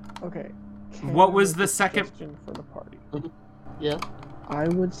 Okay. What can I was make the a second- suggestion for the party? Yeah. I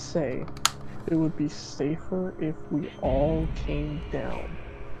would say it would be safer if we all came down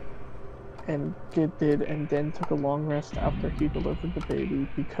and did and then took a long rest after he delivered the baby,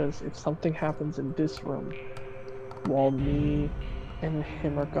 because if something happens in this room while me and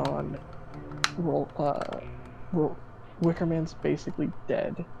him are gone, Wickerman's basically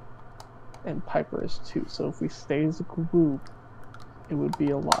dead and Piper is too. So if we stay as a group, it would be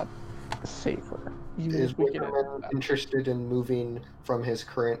a lot safer. Even Is if we get Wickerman interested in moving from his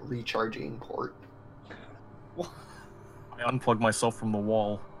current recharging port? I unplug myself from the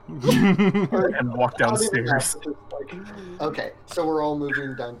wall Or- and walk Not even that, downstairs. just like- okay, so we're all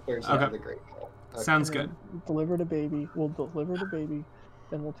moving downstairs Okay. into the Great Hall. Okay. Sounds and good. then deliver the baby. We'll deliver the baby.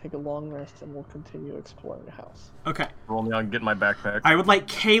 then we'll take a long rest, and we'll continue exploring the house. Okay. Rolling on, getting my backpack. I would like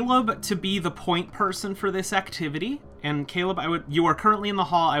Caleb to be the point person for this activity. And Caleb, you are currently in the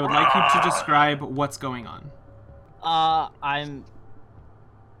hall. I would like you to describe what's going on. I'm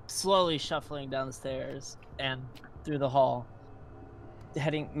slowly shuffling down the stairs and through the hall,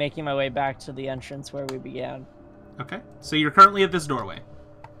 making my way back to the entrance where we began. Okay. So you're currently at this doorway.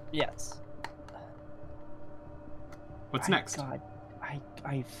 Yes. What's next? God,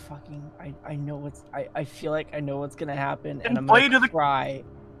 I know what's. I feel like I know what's gonna happen, and I'm play gonna to the- cry.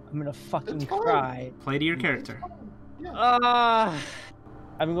 I'm gonna fucking It's fine. cry. Play to your character. I'm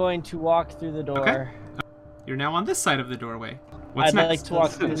going to walk through the door. Okay. You're now on this side of the doorway. What's I'd next? like to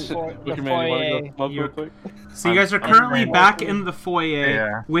walk through the Wicker Man, you foyer. wanna go smoke You're- real quick? So you guys are I'm currently going back to- in the foyer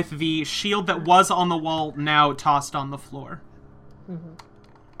Yeah. with the shield that was on the wall now tossed on the floor.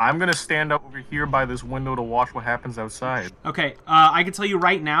 I'm gonna stand up over here by this window to watch what happens outside. Okay, I can tell you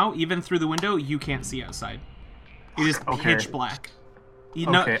right now, even through the window, you can't see outside. It is Okay. pitch black. You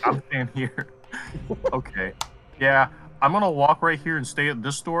know, Okay, I'm standing here. Okay. Yeah, I'm gonna walk right here and stay at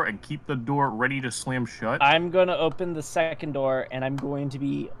this door and keep the door ready to slam shut. I'm gonna open the second door, and I'm going to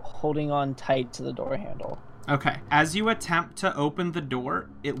be holding on tight to the door handle. Okay, as you attempt to open the door,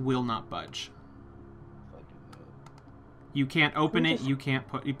 it will not budge. You can't open it, you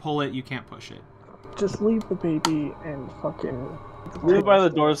pull it, you can't push it. Just leave the baby and fucking. Leave it by the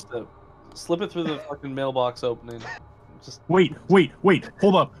doorstep. Slip it through the fucking mailbox opening. Just Wait,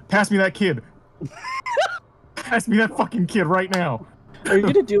 hold up. Pass me that kid. Pass me that fucking kid right now. Are you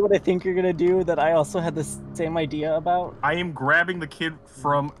gonna do what I think you're gonna do? That I also had the same idea about. I am grabbing the kid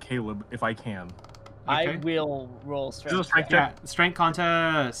from Caleb if I can. I Okay. will roll strength. Is this a strength Yeah, check? strength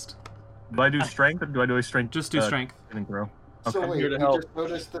contest. Do I do strength or do I do a strength? Just do strength. Saving throw? So Okay. wait, here to we help. just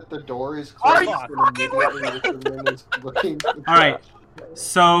noticed that the door is Are closed. you and fucking immediately Wickerman is looking for All right. Josh.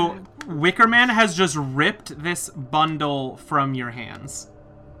 So, Wickerman has just ripped this bundle from your hands.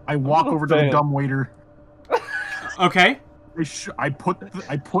 I walk over to the Fail. dumbwaiter. Okay? I put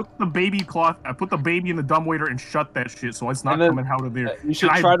the baby cloth. I put the baby in the dumbwaiter and shut that shit, so it's not And then- coming out of there. you should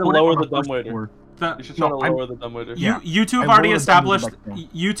And I try to put it lower on the first dumbwaiter. floor. You should try No, to lower the dumbwaiter. Yeah. You two have I already lowered the dumbwaiter established. back down.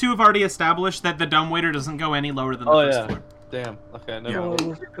 You two have already established that the dumbwaiter doesn't go any lower than the Oh first yeah. floor. Damn. Okay. Never Yeah. No, mind.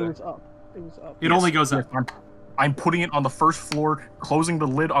 it was up. It was up. It only goes up. Yes, I'm putting it on the first floor, closing the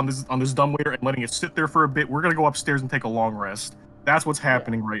lid on this dumbwaiter, and letting it sit there for a bit. We're gonna go upstairs and take a long rest. That's what's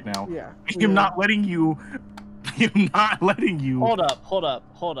happening right now. Yeah. I am not letting you. I am not letting you. Hold up.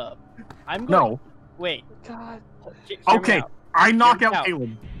 I'm going. No. Wait. God. Hear me Okay. out. I knock Hear me out out.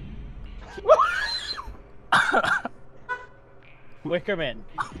 Caleb. Wickerman.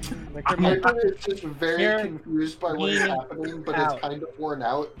 Piper is just very Hear confused by what is me happening, but out. is kind of worn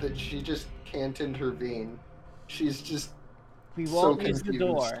out that she just can't intervene. She's just We so won't use the confused.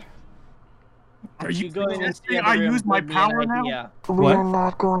 door. Are You you going into the suggesting other I room use my would be an power now? idea. We What? are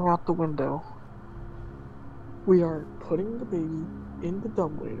not going out the window. We are putting the baby in the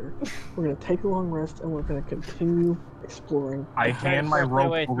dumbwaiter. We're gonna take a long rest, and we're gonna continue exploring. I I'm trying hand to my work my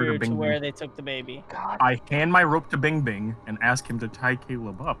rope way over through to Bing where Bing. they took the baby. God. I hand my rope to Bing Bing and ask him to tie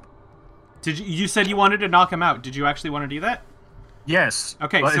Caleb up. Did you said you wanted to knock him out? Did you actually want to do that? Yes.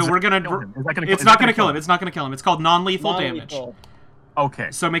 Okay, But so is we're it gonna. kill him? Is that gonna It's is not that gonna kill him. It's not gonna kill him. It's called non-lethal damage. Non-lethal. Okay.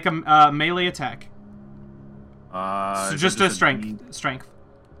 So make a melee attack. So is just it a strength. Strength.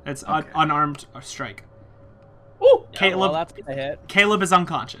 It's Okay. unarmed strike. Ooh, Caleb- well, that's gonna hit. Caleb is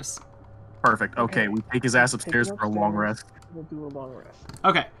unconscious. Perfect. Okay, we take his ass upstairs Take it for a long upstairs. rest. We'll do a long rest.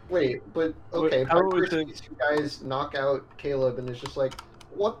 Okay. wait, but okay. how do we Piper take- sees you guys knock out Caleb and is just like,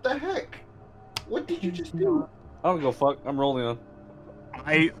 "What the heck? What did you just do?" I don't go fuck. I'm rolling on.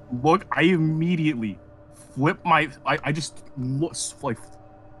 I immediately flip my. I just look like.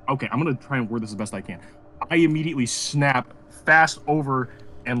 Okay, I'm gonna try and word this as best I can. I immediately snap fast over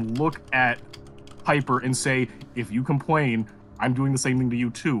and look at Piper and say, "If you complain, I'm doing the same thing to you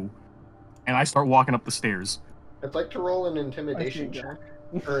too." And I start walking up the stairs. I'd like to roll an intimidation I see check,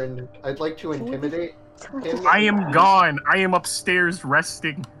 I'd like to intimidate him. I am gone. I am upstairs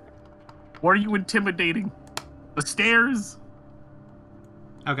resting. What are you intimidating? The stairs?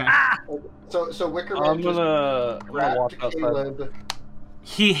 Okay. So Wickerman I'm just gonna walk grabbed outside. Caleb.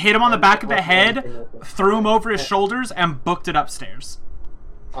 He hit him on the back of the and head, left him. threw him over his shoulders, and booked it upstairs.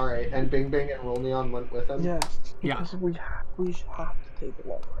 All right, and Bing Bing and Rolneon went with him. Yes. Yeah. Because we have to take a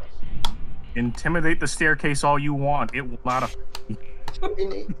long rest. Intimidate the staircase all you want. It will not.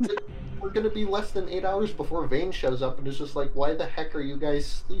 We're gonna be less than 8 hours before Vane shows up and is just like, "Why the heck are you guys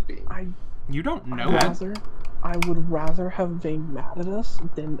sleeping?" You don't know that. I would rather have Vane mad at us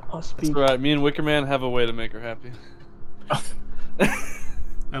than us be. That's right. Me and Wickerman have a way to make her happy.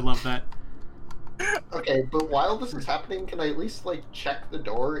 I love that. Okay, but while this is happening, can I at least like check the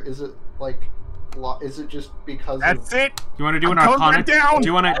door? Is it like, is it just because? That's it. You want to do an I'm coming Arcana? back down!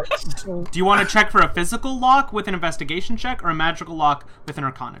 Do you want to check for a physical lock with an investigation check, or a magical lock with an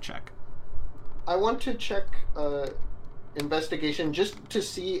Arcana check? I want to check investigation just to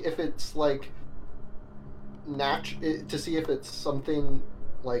see if it's like to see if it's something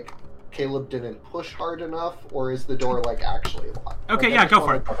like Caleb didn't push hard enough, or is the door like actually locked? Okay, Like, yeah, I just go for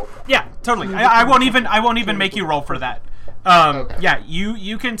wanna it. double-check. Yeah, totally. I won't even make you roll for that. Okay. Yeah,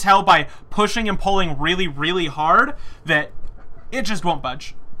 you can tell by pushing and pulling really, really hard that it just won't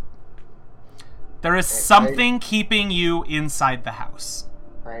budge. There is something keeping you inside the house.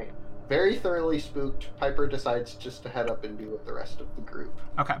 Right. Very thoroughly spooked, Piper decides just to head up and be with the rest of the group.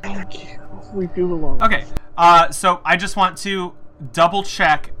 Okay. Thank you. We do belong. Okay. So I just want to double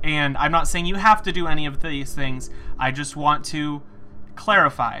check, and I'm not saying you have to do any of these things. I just want to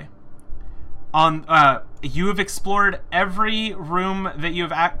clarify. You have explored every room that you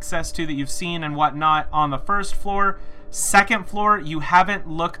have access to that you've seen and whatnot on the first floor. Second floor, you haven't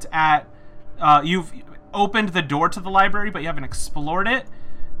looked at. You've opened the door to the library, but you haven't explored it.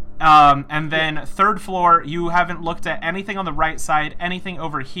 And then third floor, you haven't looked at anything on the right side, anything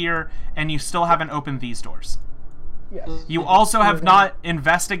over here, and you still haven't opened these doors. Yes. You also have not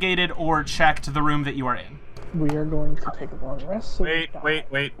investigated or checked the room that you are in. We are going to take a long rest. So Wait. Yeah,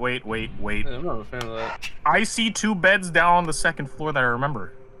 I'm not a fan of that. I see 2 beds down on the second floor that I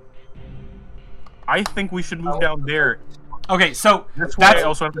remember. I think we should move down there. Okay, so That's why I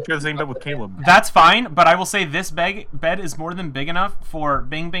also have to share the same bed with Caleb. that's fine, but I will say this bed is more than big enough for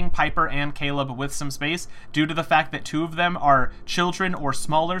Bing Bing, Piper, and Caleb with some space, due to the fact that 2 of them are children or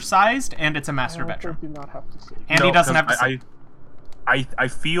smaller sized, and it's a master bedroom. Do not have to sleep. And he doesn't have to I, I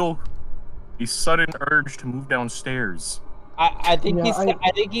feel a sudden urge to move downstairs. I think Yeah,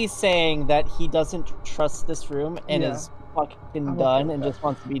 I think he's saying that he doesn't trust this room and Yeah. is fucking I'm done okay and with just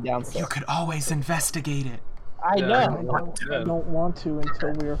wants to be downstairs. You could always investigate it. I Yeah, know. I don't want to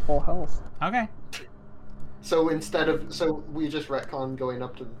until we are full health. Okay. So we just retconned going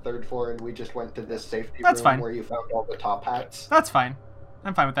up to the third floor, and we just went to this safety That's room fine. where you found all the top hats. That's fine.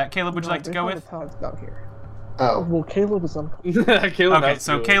 I'm fine with that. Caleb, would you like to go with? Down here. Oh, Well, Caleb is uncomfortable. Caleb Okay, has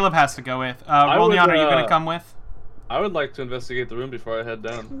so to. Caleb has to go with. I would, Rolnion, are you going to come with? I would like to investigate the room before I head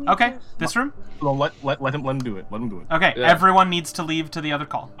down. Okay, this room? So let him do it. Let him do it. Okay, Yeah. everyone needs to leave to the other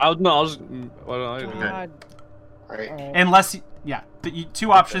call. I'll just. Why don't I? God. all right. Alright. Unless, yeah, the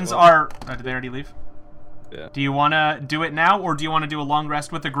 2 options well- are... did they already leave? Yeah. Do you want to do it now, or do you want to do a long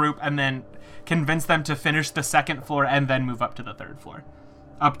rest with the group and then convince them to finish the second floor and then move up to the third floor?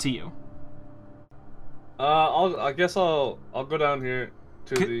 Up to you. I guess I'll go down here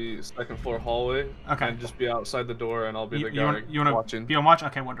to Could- the second floor hallway. Okay. And just be outside the door, and I'll be the You guy want to watching. be on watch?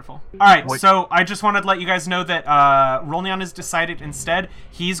 Okay, wonderful. All right, Wait. so I just wanted to let you guys know that Rolnion has decided instead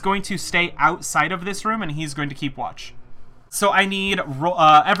he's going to stay outside of this room and he's going to keep watch. So I need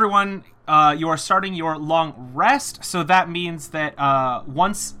everyone. You are starting your long rest, so that means that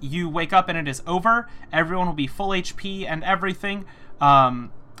once you wake up and it is over, everyone will be full HP and everything.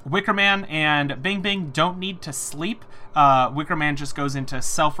 Wickerman and Bing Bing don't need to sleep. Wickerman just goes into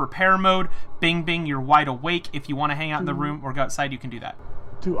self-repair mode. Bing Bing, you're wide awake. If you want to hang out in the room or go outside, you can do that.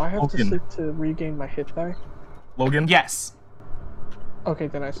 Do I have to Logan. sleep to regain my hit die? Logan? Yes. Okay,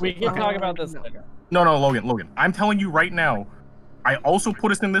 then I We sleep. can talk about this No. later. No, Logan. I'm telling you right now, I also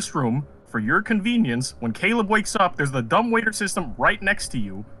put us in this room for your convenience. When Caleb wakes up, there's the dumbwaiter system right next to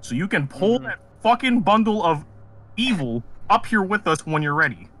you, so you can pull that fucking bundle of evil up here with us when you're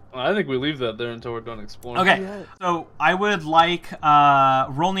ready. I think we leave that there until we're done exploring. Okay, Yeah. so I would like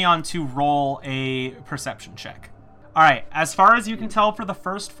Rolnion to roll a perception check. All right, as far as you can tell for the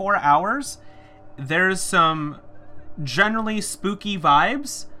first 4 hours, there's some generally spooky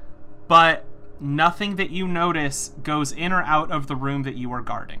vibes, but nothing that you notice goes in or out of the room that you are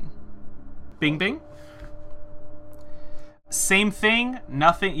guarding. Bing Bing? Same thing,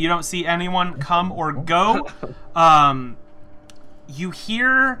 nothing, you don't see anyone come or go. You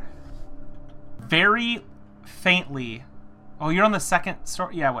hear very faintly, oh, you're on the second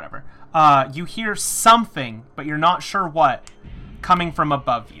story, yeah, whatever. You hear something, but you're not sure what, coming from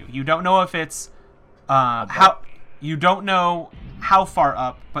above you. You don't know if it's, you don't know how far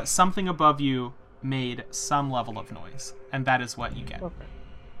up, but something above you made some level of noise, and that is what you get.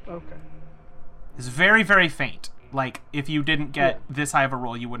 Okay. It's very, very faint. Like, if you didn't get this high of a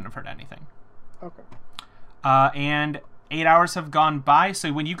roll, you wouldn't have heard anything. Okay. And 8 hours have gone by,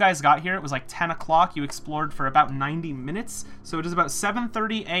 so when you guys got here, it was like 10 o'clock. You explored for about 90 minutes, so it is about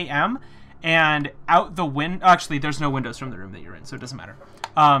 7:30 a.m., and out the window... Actually, there's no windows from the room that you're in, so it doesn't matter.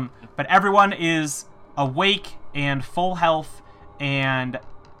 But everyone is awake and full health and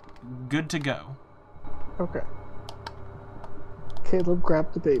good to go. Okay. Caleb,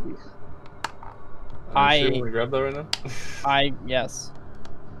 grab the baby. Should we grab that right now? Yes.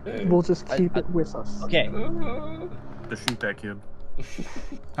 We'll just keep it with us. Okay. To shoot that kid.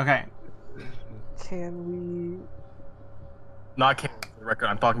 Okay. Can we? Not Cam, for the record.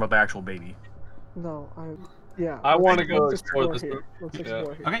 I'm talking about the actual baby. No, yeah. I want to let's go explore this here. room. Let's Yeah.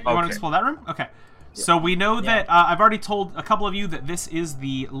 explore here. Okay, you want to Okay. explore that room? Okay. So we know that I've already told a couple of you that this is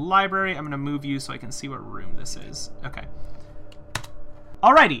the library. I'm going to move you so I can see what room this is. Okay.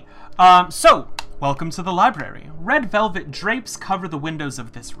 Alrighty. So, welcome to the library. Red velvet drapes cover the windows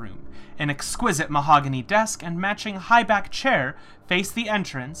of this room. An exquisite mahogany desk and matching high-back chair face the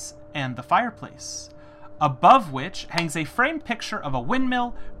entrance and the fireplace, above which hangs a framed picture of a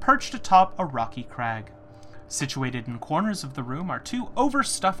windmill perched atop a rocky crag. Situated in corners of the room are two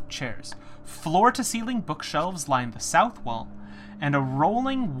overstuffed chairs. Floor-to-ceiling bookshelves line the south wall, and a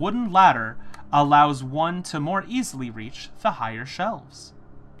rolling wooden ladder allows one to more easily reach the higher shelves.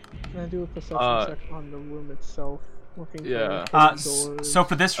 Can I do a perception check on the room itself? Looking Yeah. for doors? So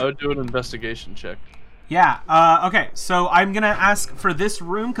for this, I would do an investigation check. yeah. Okay. So I'm gonna ask for this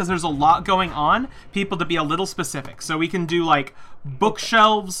room because there's a lot going on. People to be a little specific. So we can do like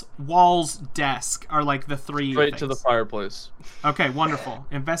bookshelves, walls, desk are like the three. Straight to the things. fireplace. Okay. Wonderful.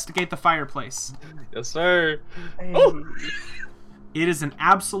 Investigate the fireplace. Yes, sir. Hey, It is an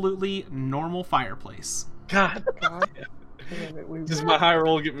absolutely normal fireplace. God. God damn it, we Does my high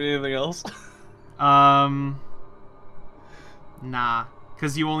roll get me anything else? Nah.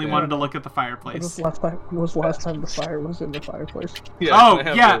 Because you only wanted to look at the fireplace. When was the last time the fire was in the fireplace? Yeah, Oh, can I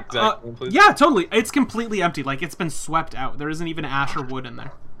have yeah, the exact one, please? yeah, totally. It's completely empty. Like, it's been swept out. There isn't even ash or wood in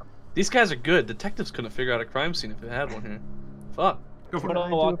there. These guys are good. Detectives couldn't figure out a crime scene if it had one here. Fuck. Go for Can it. I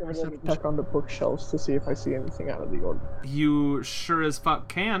do a perception check on the bookshelves to see if I see anything out of the ordinary? You sure as fuck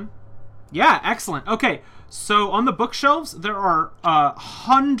can. Yeah, excellent. Okay, so on the bookshelves, there are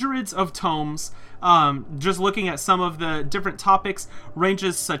hundreds of tomes. Just looking at some of the different topics,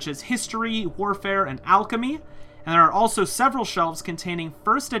 ranges such as history, warfare, and alchemy. And there are also several shelves containing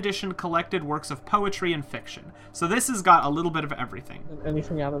first edition collected works of poetry and fiction. So this has got a little bit of everything. And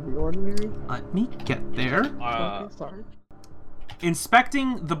anything out of the ordinary? Let me get there. Okay, sorry.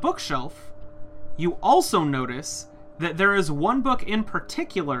 Inspecting the bookshelf, you also notice that there is one book in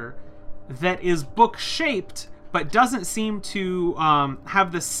particular that is book-shaped, but doesn't seem to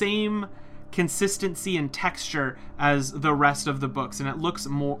have the same consistency and texture as the rest of the books, and it looks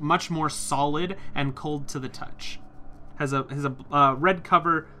much more solid and cold to the touch. Has a red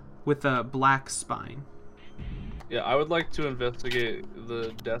cover with a black spine. Yeah, I would like to investigate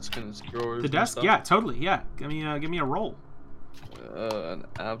the desk and its drawers. The and desk, stuff. yeah, totally, yeah. Give me a roll. An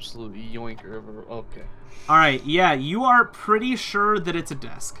absolute yoinker of a... Okay. All right, yeah, you are pretty sure that it's a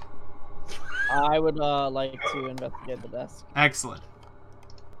desk. I would like to investigate the desk. Excellent.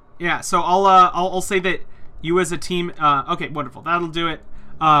 Yeah, so I'll say that you as a team. Okay, wonderful. That'll do it.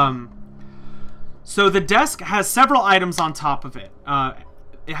 So the desk has several items on top of it.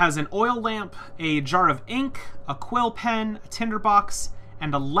 It has an oil lamp, a jar of ink, a quill pen, a tinderbox,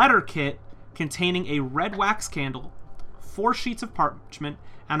 and a letter kit containing a red wax candle, 4 sheets of parchment,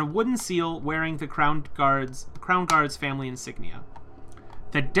 and a wooden seal wearing the Crown Guard's family insignia.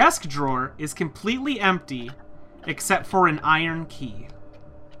 The desk drawer is completely empty, except for an iron key.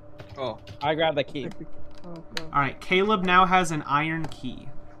 Oh, I grab the key. Okay. All right, Caleb now has an iron key.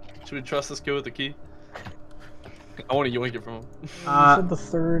 should we trust this kid with the key? I want to yoink it from him. You said the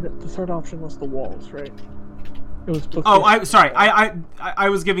third option was the walls, right? It was book. Oh, I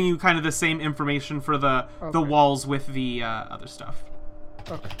was giving you kind of the same information for the walls with the other stuff.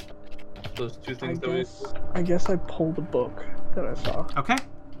 Okay. Those two things that we... I guess I pulled a book that I saw. Okay.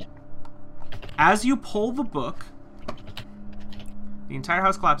 As you pull the book, the entire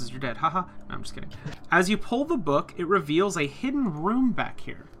house collapses. You're dead. Haha. No, I'm just kidding. As you pull the book, it reveals a hidden room back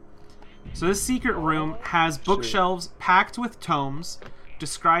here. So this secret room has bookshelves packed with tomes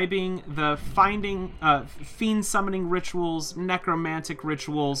describing the fiend summoning rituals, necromantic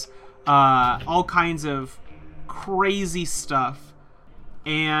rituals, all kinds of crazy stuff.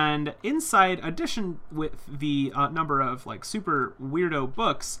 And inside, addition with the number of like super weirdo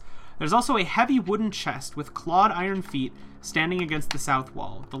books, there's also a heavy wooden chest with clawed iron feet standing against the south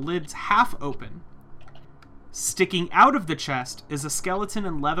wall. The lid's half open. Sticking out of the chest is a skeleton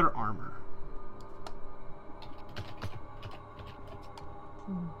in leather armor.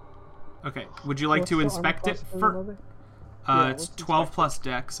 Okay, would you like What's to the inspect armor it class for first? another? Yeah, It's let's 12 inspect plus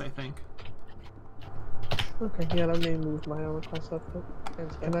dex, I think. Okay, yeah, let me move my hourglass up.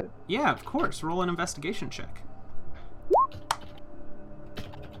 And I... Yeah, of course. Roll an investigation check.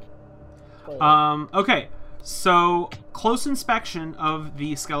 Okay, so close inspection of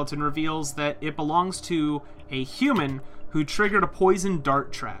the skeleton reveals that it belongs to a human who triggered a poison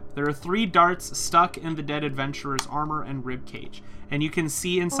dart trap. There are 3 darts stuck in the dead adventurer's armor and rib cage, and you can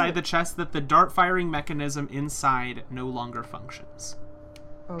see inside the chest that the dart firing mechanism inside no longer functions.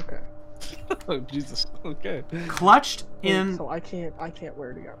 Okay. Oh Jesus. Okay. Clutched in. So I can't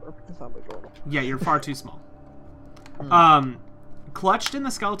wear the armor because I'm adorable. Yeah, you're far too small. Clutched in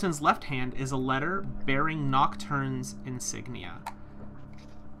the skeleton's left hand is a letter bearing Nocturne's insignia.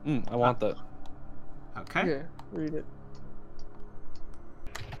 I want that. Okay. Yeah, read it.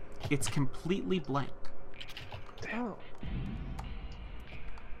 It's completely blank. Oh.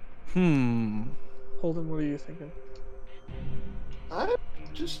 Hmm. Holden, what are you thinking? I'm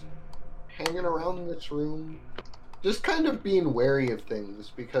just hanging around this room, just kind of being wary of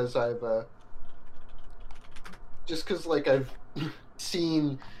things because I've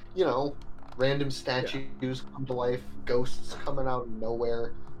seen, random statues come to life, ghosts coming out of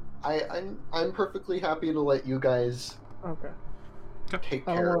nowhere. I'm perfectly happy to let you guys take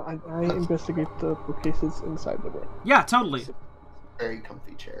care. I investigate the bookcases inside the room. Yeah, totally. Very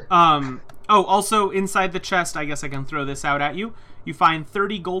comfy chair. Oh, also inside the chest, I guess I can throw this out at you. You find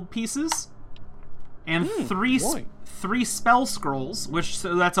 30 gold pieces and three spell scrolls,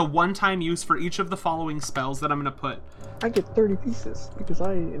 so that's a one-time use for each of the following spells that I'm going to put. I get 30 pieces because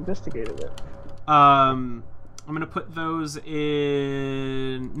I investigated it. I'm going to put those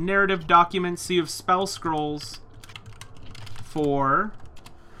in narrative documents. So you have spell scrolls for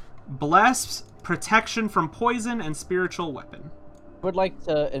Bless, Protection from Poison, and Spiritual Weapon. Would like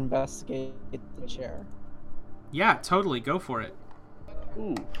to investigate the chair. Yeah, totally. Go for it.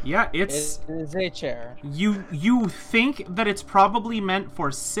 Ooh. Yeah, It is a chair. You think that it's probably meant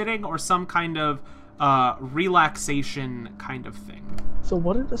for sitting or some kind of relaxation kind of thing. So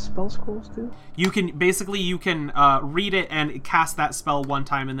what did the spell scrolls do? You can read it and cast that spell one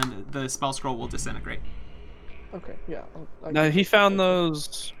time, and then the spell scroll will disintegrate. Okay, yeah. Now he found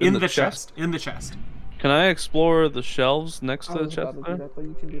those in the chest. In the chest. Can I explore the shelves next to the chest? I was about to do that, but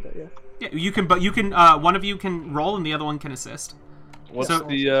you can do that, yeah. Yeah, you can. But you can. One of you can roll, and the other one can assist. What's so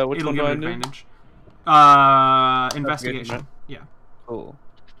the which it'll one give do I an do? advantage. Investigation. Yeah. Cool.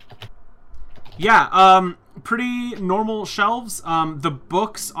 Yeah. Pretty normal shelves. The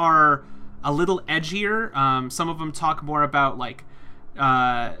books are a little edgier. Some of them talk more about like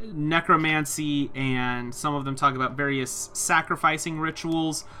necromancy, and some of them talk about various sacrificing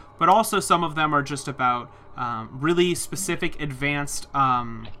rituals. But also some of them are just about really specific, advanced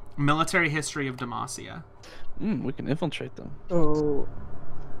military history of Demacia. We can infiltrate them. So,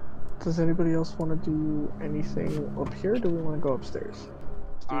 does anybody else want to do anything up here? Or do we want to go upstairs?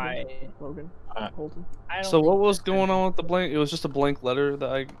 Logan, Holden. So what was going on with the blank? It was just a blank letter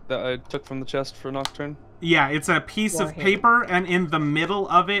that I took from the chest for Nocturne. Yeah, it's a piece of paper, and in the middle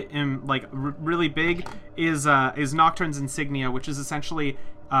of it, in like really big, is Nocturne's insignia, which is essentially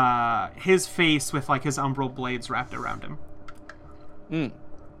his face with like his umbral blades wrapped around him.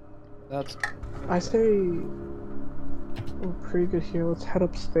 That's. I say we're pretty good here. Let's head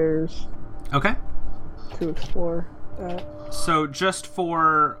upstairs. Okay. To explore that. So just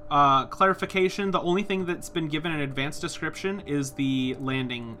for clarification, the only thing that's been given an advanced description is the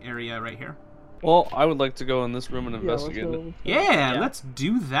landing area right here. Well, I would like to go in this room and investigate it. Yeah, let's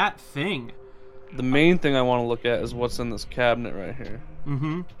do that thing. The main thing I want to look at is what's in this cabinet right here.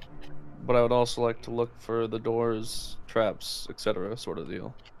 Mm-hmm. But I would also like to look for the doors, traps, etc. sort of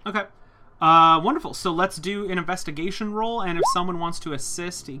deal. Okay. Wonderful. So let's do an investigation roll, and if someone wants to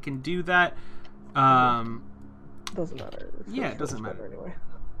assist, he can do that. Doesn't matter. Yeah, it doesn't matter anyway.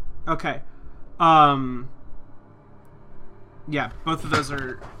 Okay. Yeah, both of those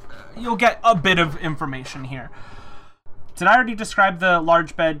are... You'll get a bit of information here. Did I already describe the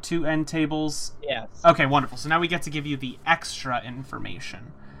large bed, 2 end tables? Yes. Okay, wonderful. So now we get to give you the extra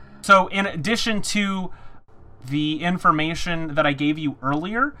information. So in addition to the information that I gave you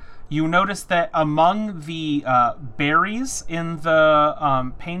earlier, you notice that among the berries in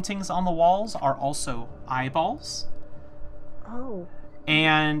the paintings on the walls are also eyeballs. Oh.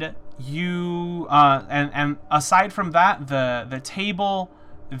 And you and aside from that, the table,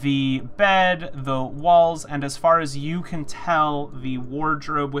 the bed, the walls, and as far as you can tell, the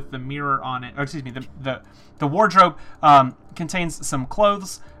wardrobe with the mirror on it, or excuse me, the wardrobe contains some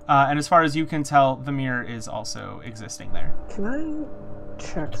clothes, and as far as you can tell, the mirror is also existing there. Can I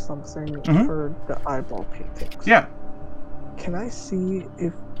check something for the eyeball paintings? Yeah. Can I see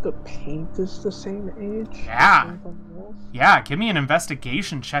if the paint is the same age? Yeah. Paint on the walls? Yeah, give me an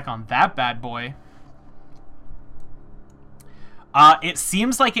investigation check on that bad boy. It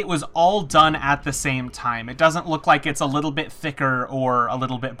seems like it was all done at the same time. It doesn't look like it's a little bit thicker or a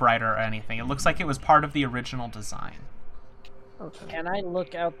little bit brighter or anything. It looks like it was part of the original design. Okay. Can I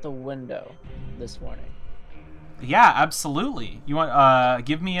look out the window this morning? Yeah, absolutely. You want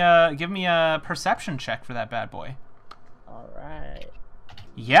give me a perception check for that bad boy. All right.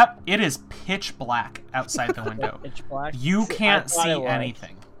 Yep, it is pitch black outside the window. Pitch black. You See, can't I thought see it was.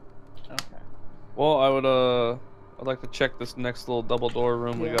 anything. Okay. Well, I'd like to check this next little double door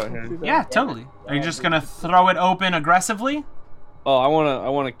room we got let's here. do that. Yeah, totally. Are you just gonna throw it open aggressively? Oh, I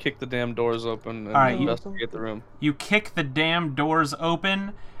wanna kick the damn doors open and Alright, you- investigate the room. You kick the damn doors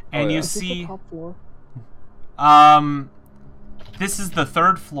open, and yeah. you Is this the see, top floor? this is the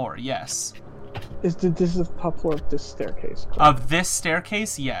 3rd floor. Yes. This is the top floor of this staircase. correct? Of this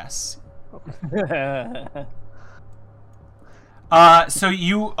staircase, yes. So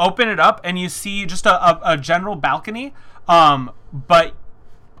you open it up and you see just a general balcony, but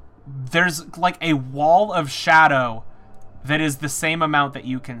there's like a wall of shadow that is the same amount that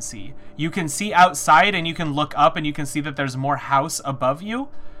you can see. You can see outside and you can look up and you can see that there's more house above you,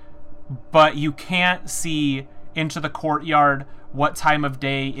 but you can't see into the courtyard what time of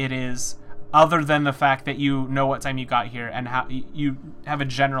day it is, other than the fact that you know what time you got here and how you have a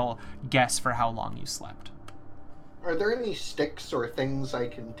general guess for how long you slept. Are there any sticks or things I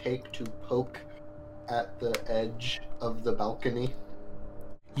can take to poke at the edge of the balcony?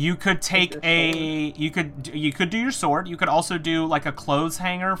 You could take Your you could do your sword. You could also do like a clothes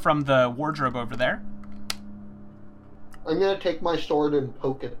hanger from the wardrobe over there. I'm gonna take my sword and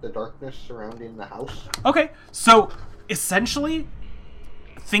poke at the darkness surrounding the house. Okay, so essentially,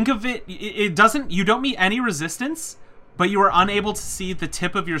 think of it. It doesn't. You don't meet any resistance, but you are unable to see the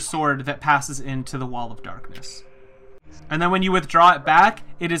tip of your sword that passes into the wall of darkness. And then when you withdraw it back,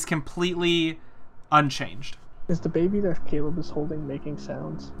 it is completely unchanged. Is the baby that Caleb is holding making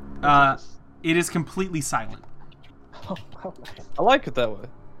sounds? It is completely silent. Oh, how nice. I like it that way.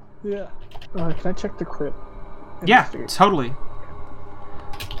 Yeah. Can I check the crypt? Yeah, Investigate, totally.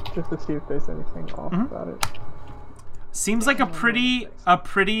 just to see if there's anything off about it. Seems like a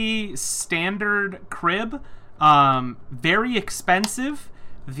pretty standard crib. Very expensive.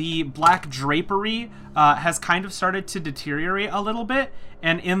 The black drapery has kind of started to deteriorate a little bit,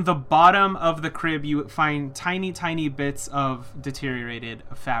 and in the bottom of the crib you find tiny bits of deteriorated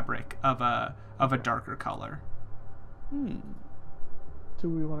fabric of a darker color. Do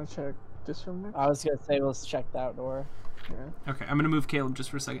we want to check this room next? I was gonna say let's check that door. Yeah. Okay, I'm gonna move Caleb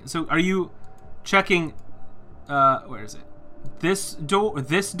just for a second. So are you checking where is it? This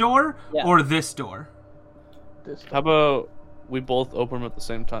door Yeah. or this door? This How about we both open them at the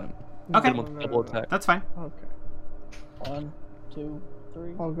same time? Okay. Hit 'em with double attack. That's fine. Okay. 1, 2,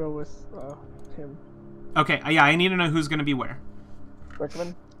 3. I'll go with him. Okay, yeah, I need to know who's gonna be where.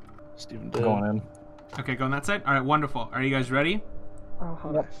 Rickman. Steven I'm did. going in. Okay, go on that side. All right, wonderful. Are you guys ready? Oh,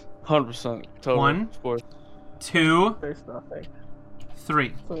 how Yep. nice. 100%. Total. One. Of course. 2, There's nothing.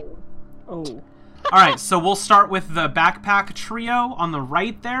 3. So, oh, All right, so we'll start with the backpack trio on the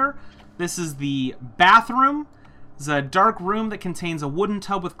right there. This is the bathroom. It's a dark room that contains a wooden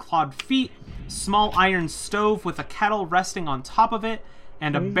tub with clawed feet, small iron stove with a kettle resting on top of it,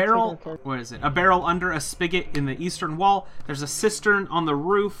 and a Can we barrel. take our card? What is it? A barrel under a spigot in the eastern wall. There's a cistern on the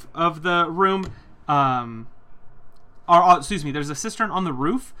roof of the room. Excuse me. There's a cistern on the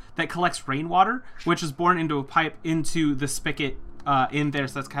roof that collects rainwater, which is borne into a pipe into the spigot in there.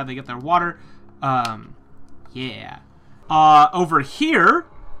 So that's how they get their water. Yeah. Over here,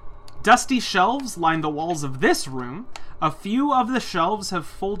 dusty shelves line the walls of this room. A few of the shelves have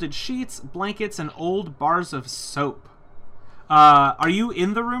folded sheets, blankets, and old bars of soap. Are you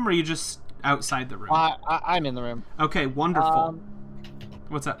in the room or are you just outside the room? I'm in the room. Okay, wonderful.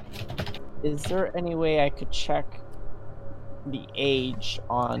 What's up? Is there any way I could check the age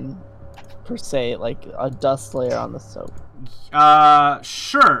on, per se, like a dust layer on the soap?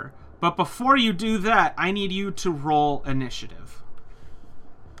 Sure. But before you do that, I need you to roll initiative.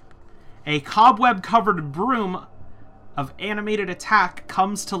 A cobweb-covered broom of animated attack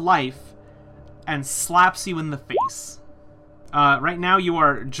comes to life and slaps you in the face. Right now, you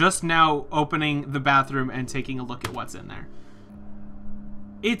are just now opening the bathroom and taking a look at what's in there.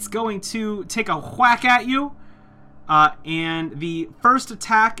 It's going to take a whack at you, and the first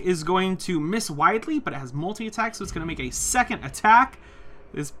attack is going to miss widely, but it has multi-attack, so it's going to make a second attack.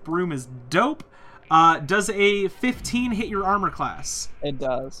 This broom is dope. Does a 15 hit your armor class? It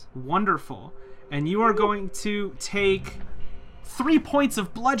does. Wonderful. And you are going to take 3 points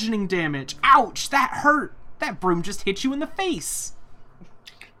of bludgeoning damage. Ouch, that hurt. That broom just hit you in the face.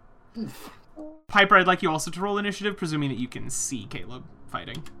 Piper, I'd like you also to roll initiative, presuming that you can see Caleb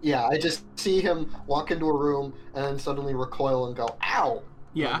fighting. Yeah, I just see him walk into a room and then suddenly recoil and go, ow!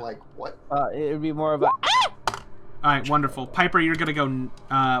 Yeah. And I'm like, what? It would be more of a. Alright, wonderful. Piper, you're gonna go...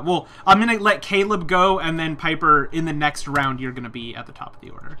 well, I'm gonna let Caleb go, and then Piper, in the next round, you're gonna be at the top of the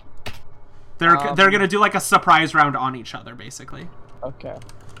order. They're gonna do like a surprise round on each other, basically. Okay.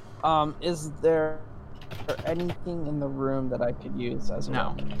 Is there anything in the room that I could use as a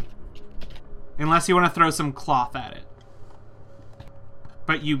weapon? Unless you want to throw some cloth at it.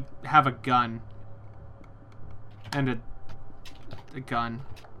 But you have a gun. And a gun.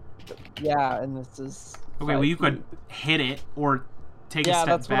 Yeah, and this is... Okay, well you could hit it or take a step back.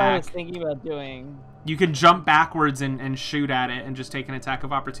 Yeah, that's what I was thinking about doing. You can jump backwards and shoot at it and just take an attack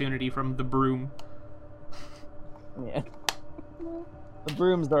of opportunity from the broom. Yeah. The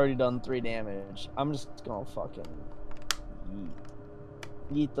broom's already done 3 damage. I'm just gonna fucking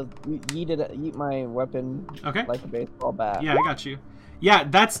eat my weapon like a baseball bat. Yeah, I got you. Yeah,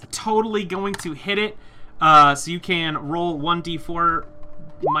 that's totally going to hit it. So you can roll 1d4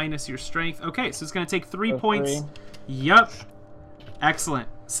 minus your strength. Okay, so it's going to take 3 points. 3. Yep. Excellent.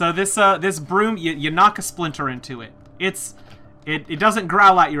 So this broom, you knock a splinter into it. It doesn't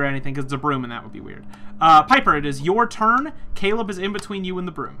growl at you or anything because it's a broom and that would be weird. Piper, it is your turn. Caleb is in between you and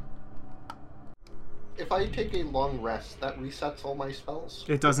the broom. If I take a long rest, that resets all my spells?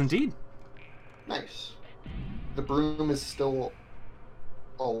 It does indeed. Nice. The broom is still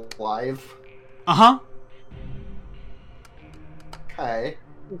alive. Uh-huh. Okay.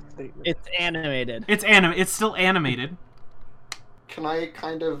 It's animated. It's still animated. Can I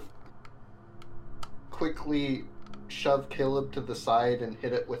kind of quickly shove Caleb to the side and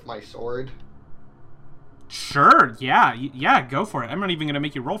hit it with my sword? Sure, yeah, go for it. I'm not even going to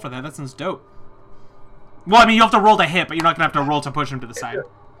make you roll for that. That sounds dope. Well, I mean, you have to roll to hit, but you're not going to have to roll to push him to the side.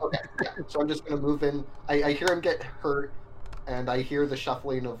 Okay, yeah. So I'm just going to move in. I hear him get hurt, and I hear the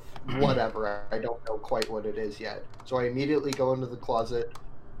shuffling of whatever. I don't know quite what it is yet. So I immediately go into the closet,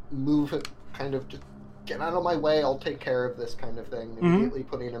 move it, kind of just get out of my way, I'll take care of this kind of thing, immediately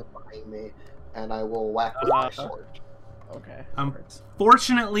putting him behind me, and I will whack with my sword. Okay.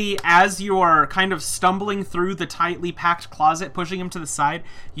 Fortunately, as you are kind of stumbling through the tightly packed closet, pushing him to the side,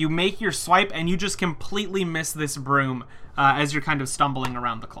 you make your swipe and you just completely miss this broom as you're kind of stumbling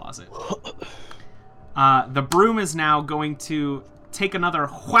around the closet. The broom is now going to take another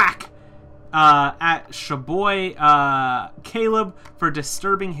whack at Shaboy Caleb for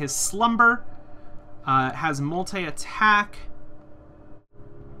disturbing his slumber. Has multi-attack.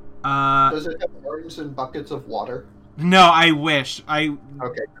 Does it have arms and buckets of water? No, I wish. Okay,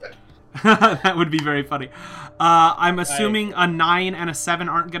 good. That would be very funny. I'm assuming a 9 and a 7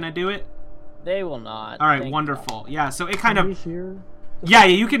 aren't going to do it? They will not. All right, wonderful. Yeah, so it kind of... Hear? Yeah,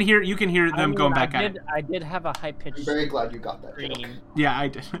 you can hear them going back at it. I did have a high-pitched I'm very glad you got that. scream. Yeah, I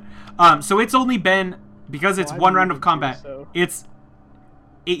did. So it's only been... Because it's one round of combat, it's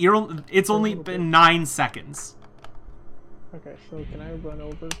only been 9 seconds. Okay, so can I run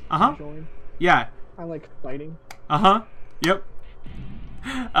over Uh-huh. and join? Yeah. I like fighting. Uh-huh. Yep.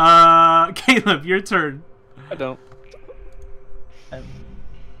 Caleb, your turn. I don't.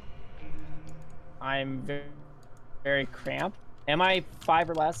 I'm very, very cramped. Am I 5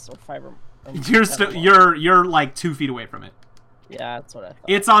 or less, or 5 or? You're like 2 feet away from it. Yeah, that's what I thought.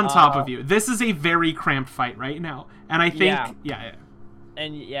 It's on top of you. This is a very cramped fight right now, and I think yeah.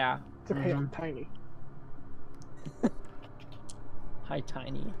 And yeah. It's okay, I'm tiny. Hi,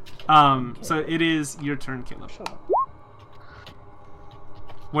 tiny. Okay. So it is your turn, Caleb. Shut up.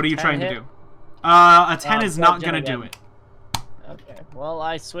 What are you 10 trying hit? to do? A 10 is not gonna do it. Okay. Well,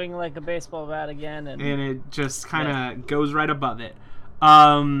 I swing like a baseball bat again, and it just kind of goes right above it.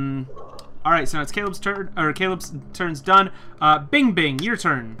 All right, so now it's Caleb's turn, or Caleb's turn's done. Bing Bing, your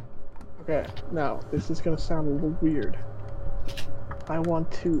turn. Okay, now, this is gonna sound a little weird. I want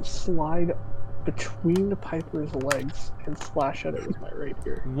to slide between Piper's legs and slash at it with my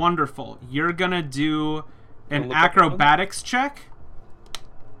rapier. Wonderful. You're gonna do an Look up acrobatics check.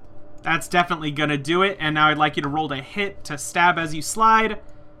 That's definitely gonna do it. And now I'd like you to roll to hit to stab as you slide.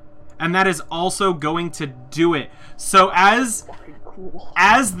 And that is also going to do it. So as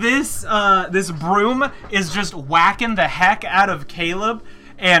this this broom is just whacking the heck out of Caleb,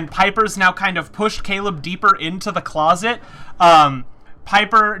 and Piper's now kind of pushed Caleb deeper into the closet,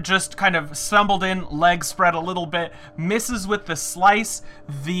 Piper just kind of stumbled in, legs spread a little bit, misses with the slice.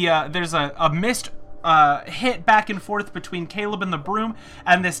 There's a mist hit back and forth between Caleb and the broom,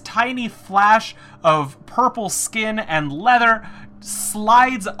 and this tiny flash of purple skin and leather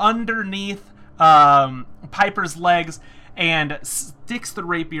slides underneath Piper's legs and sticks the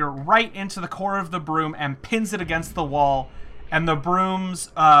rapier right into the core of the broom and pins it against the wall, and the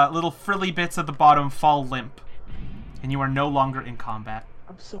broom's little frilly bits at the bottom fall limp, and you are no longer in combat.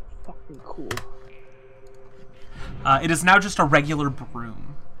 I'm so fucking cool. It is now just a regular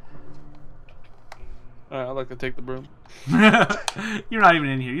broom. Alright, I'd like to take the broom. You're not even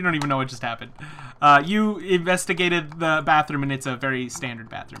in here. You don't even know what just happened. You investigated the bathroom, and it's a very standard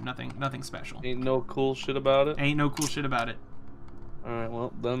bathroom. Nothing special. Ain't no cool shit about it. Ain't no cool shit about it. Alright,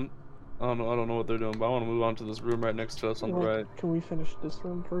 well, then, I don't know what they're doing, but I want to move on to this room right next to us on the right. Can we finish this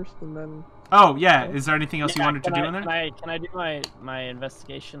room first and then... Oh, yeah. Is there anything else you wanted to do in there? Can I do my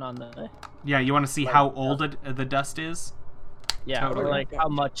investigation on the... Yeah, you want to see how old the dust is? Yeah, Totally. or like how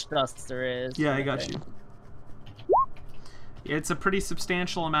much dust there is. Yeah, I got you. It's a pretty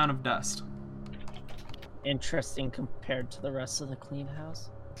substantial amount of dust. Interesting compared to the rest of the clean house.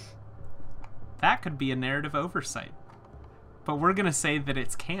 That could be a narrative oversight. But we're going to say that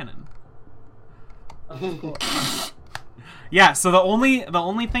it's canon. Yeah, so the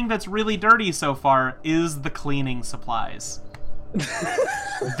only thing that's really dirty so far is the cleaning supplies.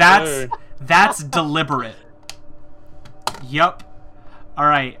 That's deliberate. Yup. All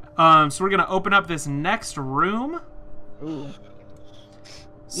right. So we're gonna open up this next room,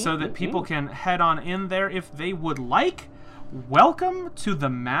 so that people can head on in there if they would like. Welcome to the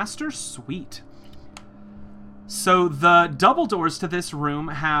Master Suite. So the double doors to this room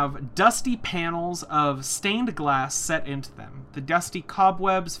have dusty panels of stained glass set into them. The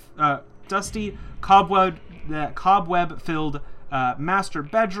cobweb-filled master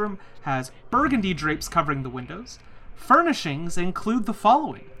bedroom has burgundy drapes covering the windows. Furnishings include the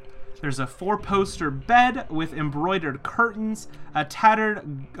following. There's a 4-poster bed with embroidered curtains, a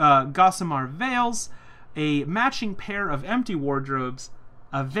tattered gossamer veils, a matching pair of empty wardrobes,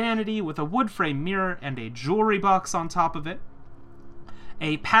 a vanity with a wood frame mirror and a jewelry box on top of it,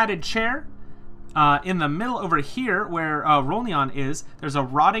 a padded chair. In the middle over here where Rolnion is, there's a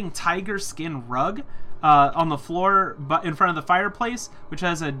rotting tiger skin rug on the floor in front of the fireplace, which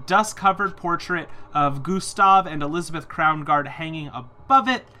has a dust-covered portrait of Gustav and Elizabeth Crownguard hanging above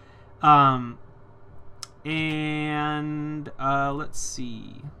it. Let's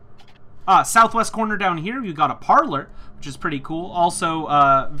see. Southwest corner down here, you got a parlor, which is pretty cool. Also,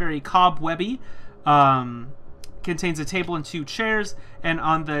 very cobwebby. Contains a table and 2 chairs, and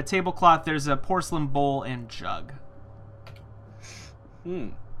on the tablecloth, there's a porcelain bowl and jug.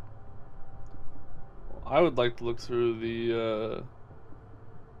 I would like to look through the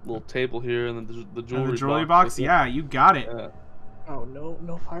little table here and then the jewelry, the jewelry box. Yeah, you got it. Yeah. Oh,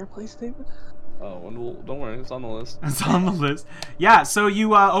 no fireplace, David? Oh, well, don't worry, it's on the list. It's on the list. Yeah, so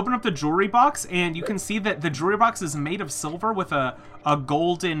you open up the jewelry box, and you can see that the jewelry box is made of silver with a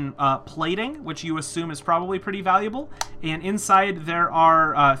golden plating, which you assume is probably pretty valuable. And inside there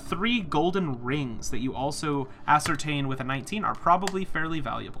are 3 golden rings that you also ascertain with a 19 are probably fairly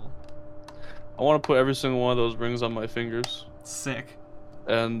valuable. I want to put every single one of those rings on my fingers. Sick.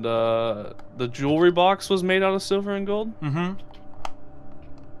 And the jewelry box was made out of silver and gold?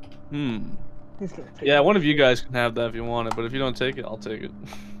 Yeah, one of you guys can have that if you want it, but if you don't take it, I'll take it.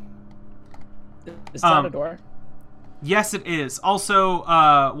 Is that a door? Yes, it is. Also,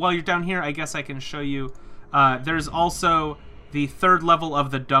 while you're down here, I guess I can show you. There's also the 3rd level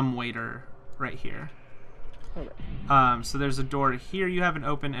of the dumbwaiter right here. Okay. So there's a door here you haven't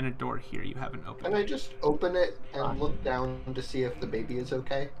opened, and a door here you haven't opened. Can I just open it and look down to see if the baby is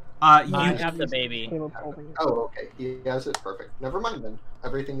okay? I have the baby. Caleb's holding it. Oh, okay. He has it. Perfect. Never mind then.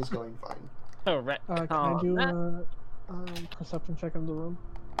 Everything is going fine. Correct. Can I do a perception check of the room?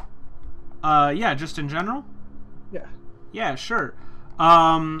 Yeah, just in general? Yeah. Yeah, sure.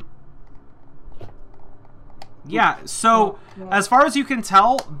 Yeah, so as far as you can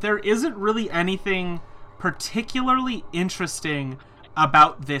tell, there isn't really anything particularly interesting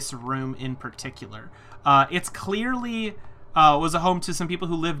about this room in particular. It's clearly was a home to some people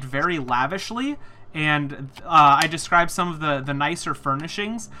who lived very lavishly, and I described some of the nicer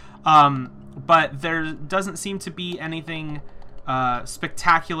furnishings, but there doesn't seem to be anything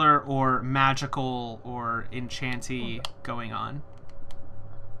spectacular or magical or enchanty going on.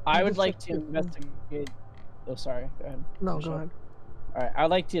 I would like to investigate... Oh, sorry. Go ahead. No, go ahead. Alright, I'd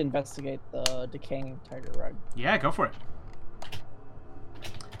like to investigate the decaying tiger rug. Yeah, go for it.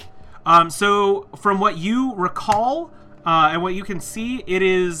 So, from what you recall, And what you can see,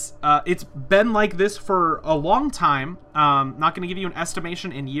 it's been like this for a long time. Not going to give you an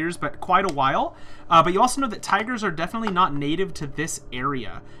estimation in years, but quite a while. But you also know that tigers are definitely not native to this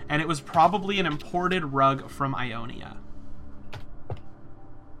area, and it was probably an imported rug from Ionia.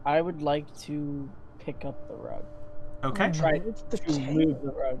 I would like to pick up the rug. Okay. Try It's the to tail. move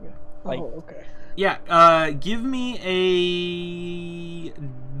the rug. Like, Oh, okay. Yeah, give me a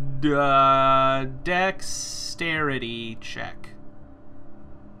dexterity check.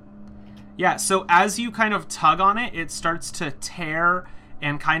 Yeah, so as you kind of tug on it, it starts to tear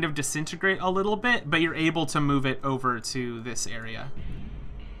and kind of disintegrate a little bit, but you're able to move it over to this area.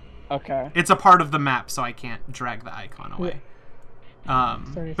 okay. It's a part of the map, so I can't drag the icon away.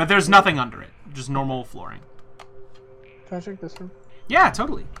 Sorry. But there's nothing under it, just normal flooring. Can I check this room? Yeah,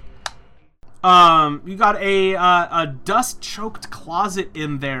 totally. You got a dust-choked closet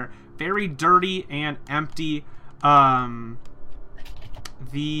in there, very dirty and empty.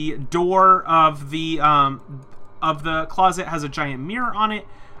 The door of the closet has a giant mirror on it,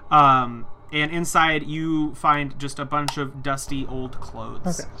 and inside you find just a bunch of dusty old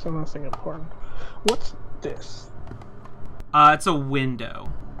clothes. Okay, so nothing important. What's this? It's a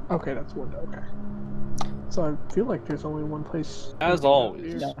window. Okay, that's window. Okay. So I feel like there's only one place. As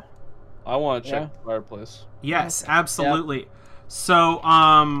always. Yeah. I want to check Yeah. the fireplace. Yes, absolutely. So,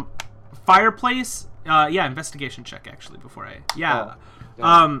 fireplace. Yeah, investigation check actually before I. Yeah.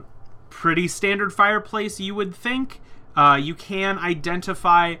 Oh, Pretty standard fireplace, you would think. You can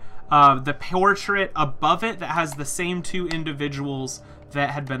identify the portrait above it that has the same two individuals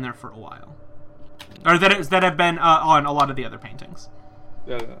that had been there for a while, or that have been on a lot of the other paintings.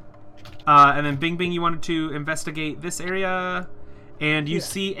 Yeah. And then Bing Bing, you wanted to investigate this area, and you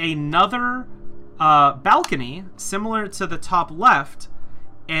see another balcony similar to the top left,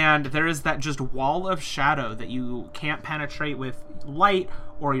 and there is that just wall of shadow that you can't penetrate with light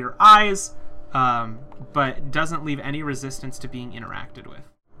or your eyes, but doesn't leave any resistance to being interacted with.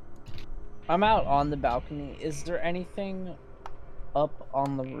 I'm out on the balcony. Is there anything up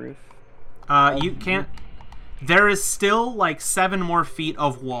on the roof? You can't. There is still like 7 more feet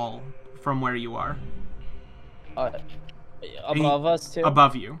of wall from where you are. Above us too?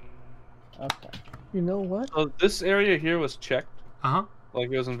 Above you. Okay. You know what? So this area here was checked, Uh-huh.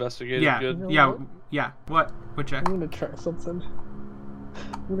 like it was investigated. Yeah. Good. know Yeah. what? Yeah. What? What check? I'm gonna try something.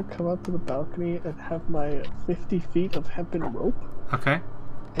 I'm gonna come out to the balcony and have my 50 feet of hempen rope Okay.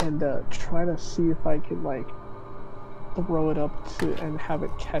 and try to see if I can like throw it up to and have it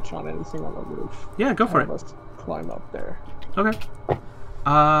catch on anything on the roof. Yeah, go for Have it. us climb up there. Okay. What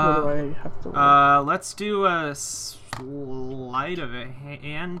do I have to roll? Let's do a sleight of a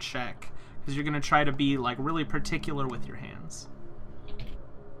hand check, because you're gonna try to be like really particular with your hands.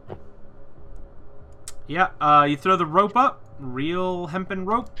 Yeah, you throw the rope up, real hempen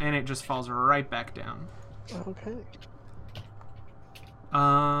rope, and it just falls right back down. Okay.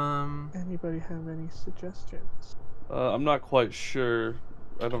 Um, Anybody have any suggestions? I'm not quite sure.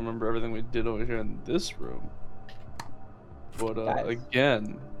 I don't remember everything we did over here in this room. But Guys.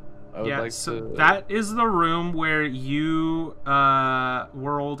 again, I would yeah, like so to. that is the room where you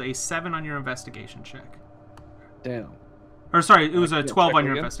rolled a 7 on your investigation check. Damn. Or sorry, it was a can 12 check on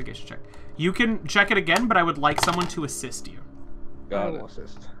your again? investigation check. You can check it again, but I would like someone to assist you. Got I it. will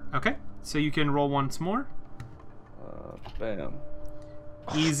assist. Okay, so you can roll once more. Bam.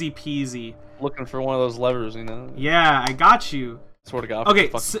 Easy peasy. Looking for one of those levers, you know. Yeah, I got you. Sort of got Okay,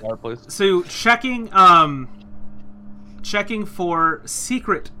 fucking so- fireplace. So checking for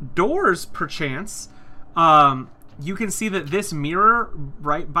secret doors, perchance. You can see that this mirror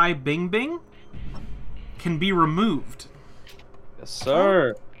right by Bing Bing can be removed. Yes,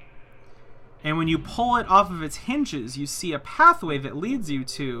 sir. And when you pull it off of its hinges, you see a pathway that leads you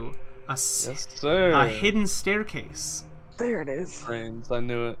to Yes, sir. a hidden staircase. There it is. Brains, I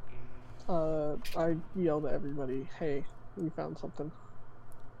knew it. I yelled at everybody, "Hey, we found something."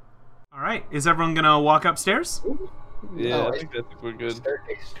 All right, is everyone gonna walk upstairs? Yeah, No, I think we're good.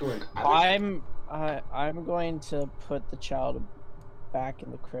 Staircase to an attic. I'm going to put the child back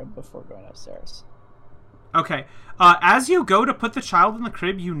in the crib before going upstairs. Okay. As you go to put the child in the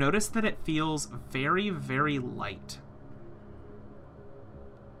crib, you notice that it feels very, very light.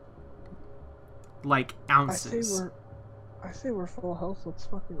 Like ounces. I say we're full health. Let's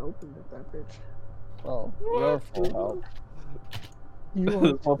fucking open it, that bitch. Well, you're full health. You This are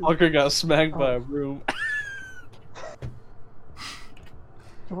too. motherfucker got smacked by a Oh. broom.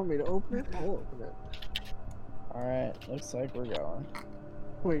 You want me to open it? I'll open it. Alright, looks like we're going.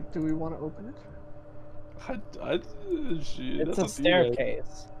 Wait, do we want to open it? Shit, It's that's a up to you guys.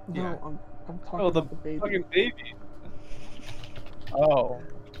 staircase. Yeah. No, I'm talking Oh, the about the baby. fucking baby. Oh.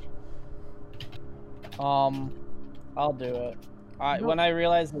 I'll do it. When I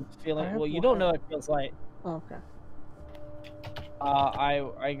realize it's feeling, well, you don't know what it feels like. Okay.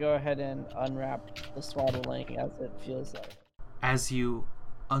 I go ahead and unwrap the swaddling as it feels like. As you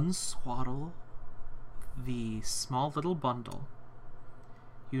unswaddle the small little bundle,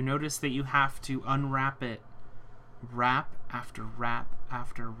 you notice that you have to unwrap it wrap after wrap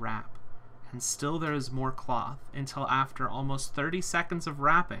after wrap, and still there is more cloth until after almost 30 seconds of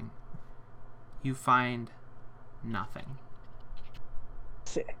wrapping, you find nothing.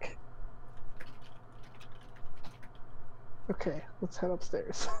 Sick. Okay, let's head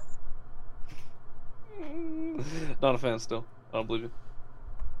upstairs. Not a fan still. I don't believe you.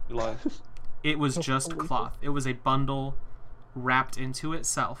 You're lying. It was just cloth. It was a bundle wrapped into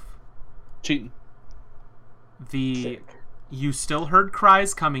itself. Cheating. Sick. You still heard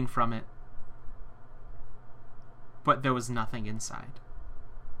cries coming from it, but there was nothing inside.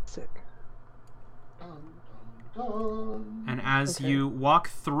 Sick. And as you walk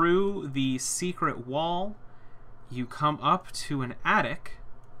through the secret wall, you come up to an attic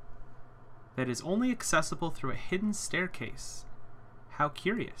that is only accessible through a hidden staircase. How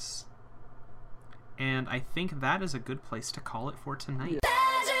curious. And I think that is a good place to call it for tonight. Yeah.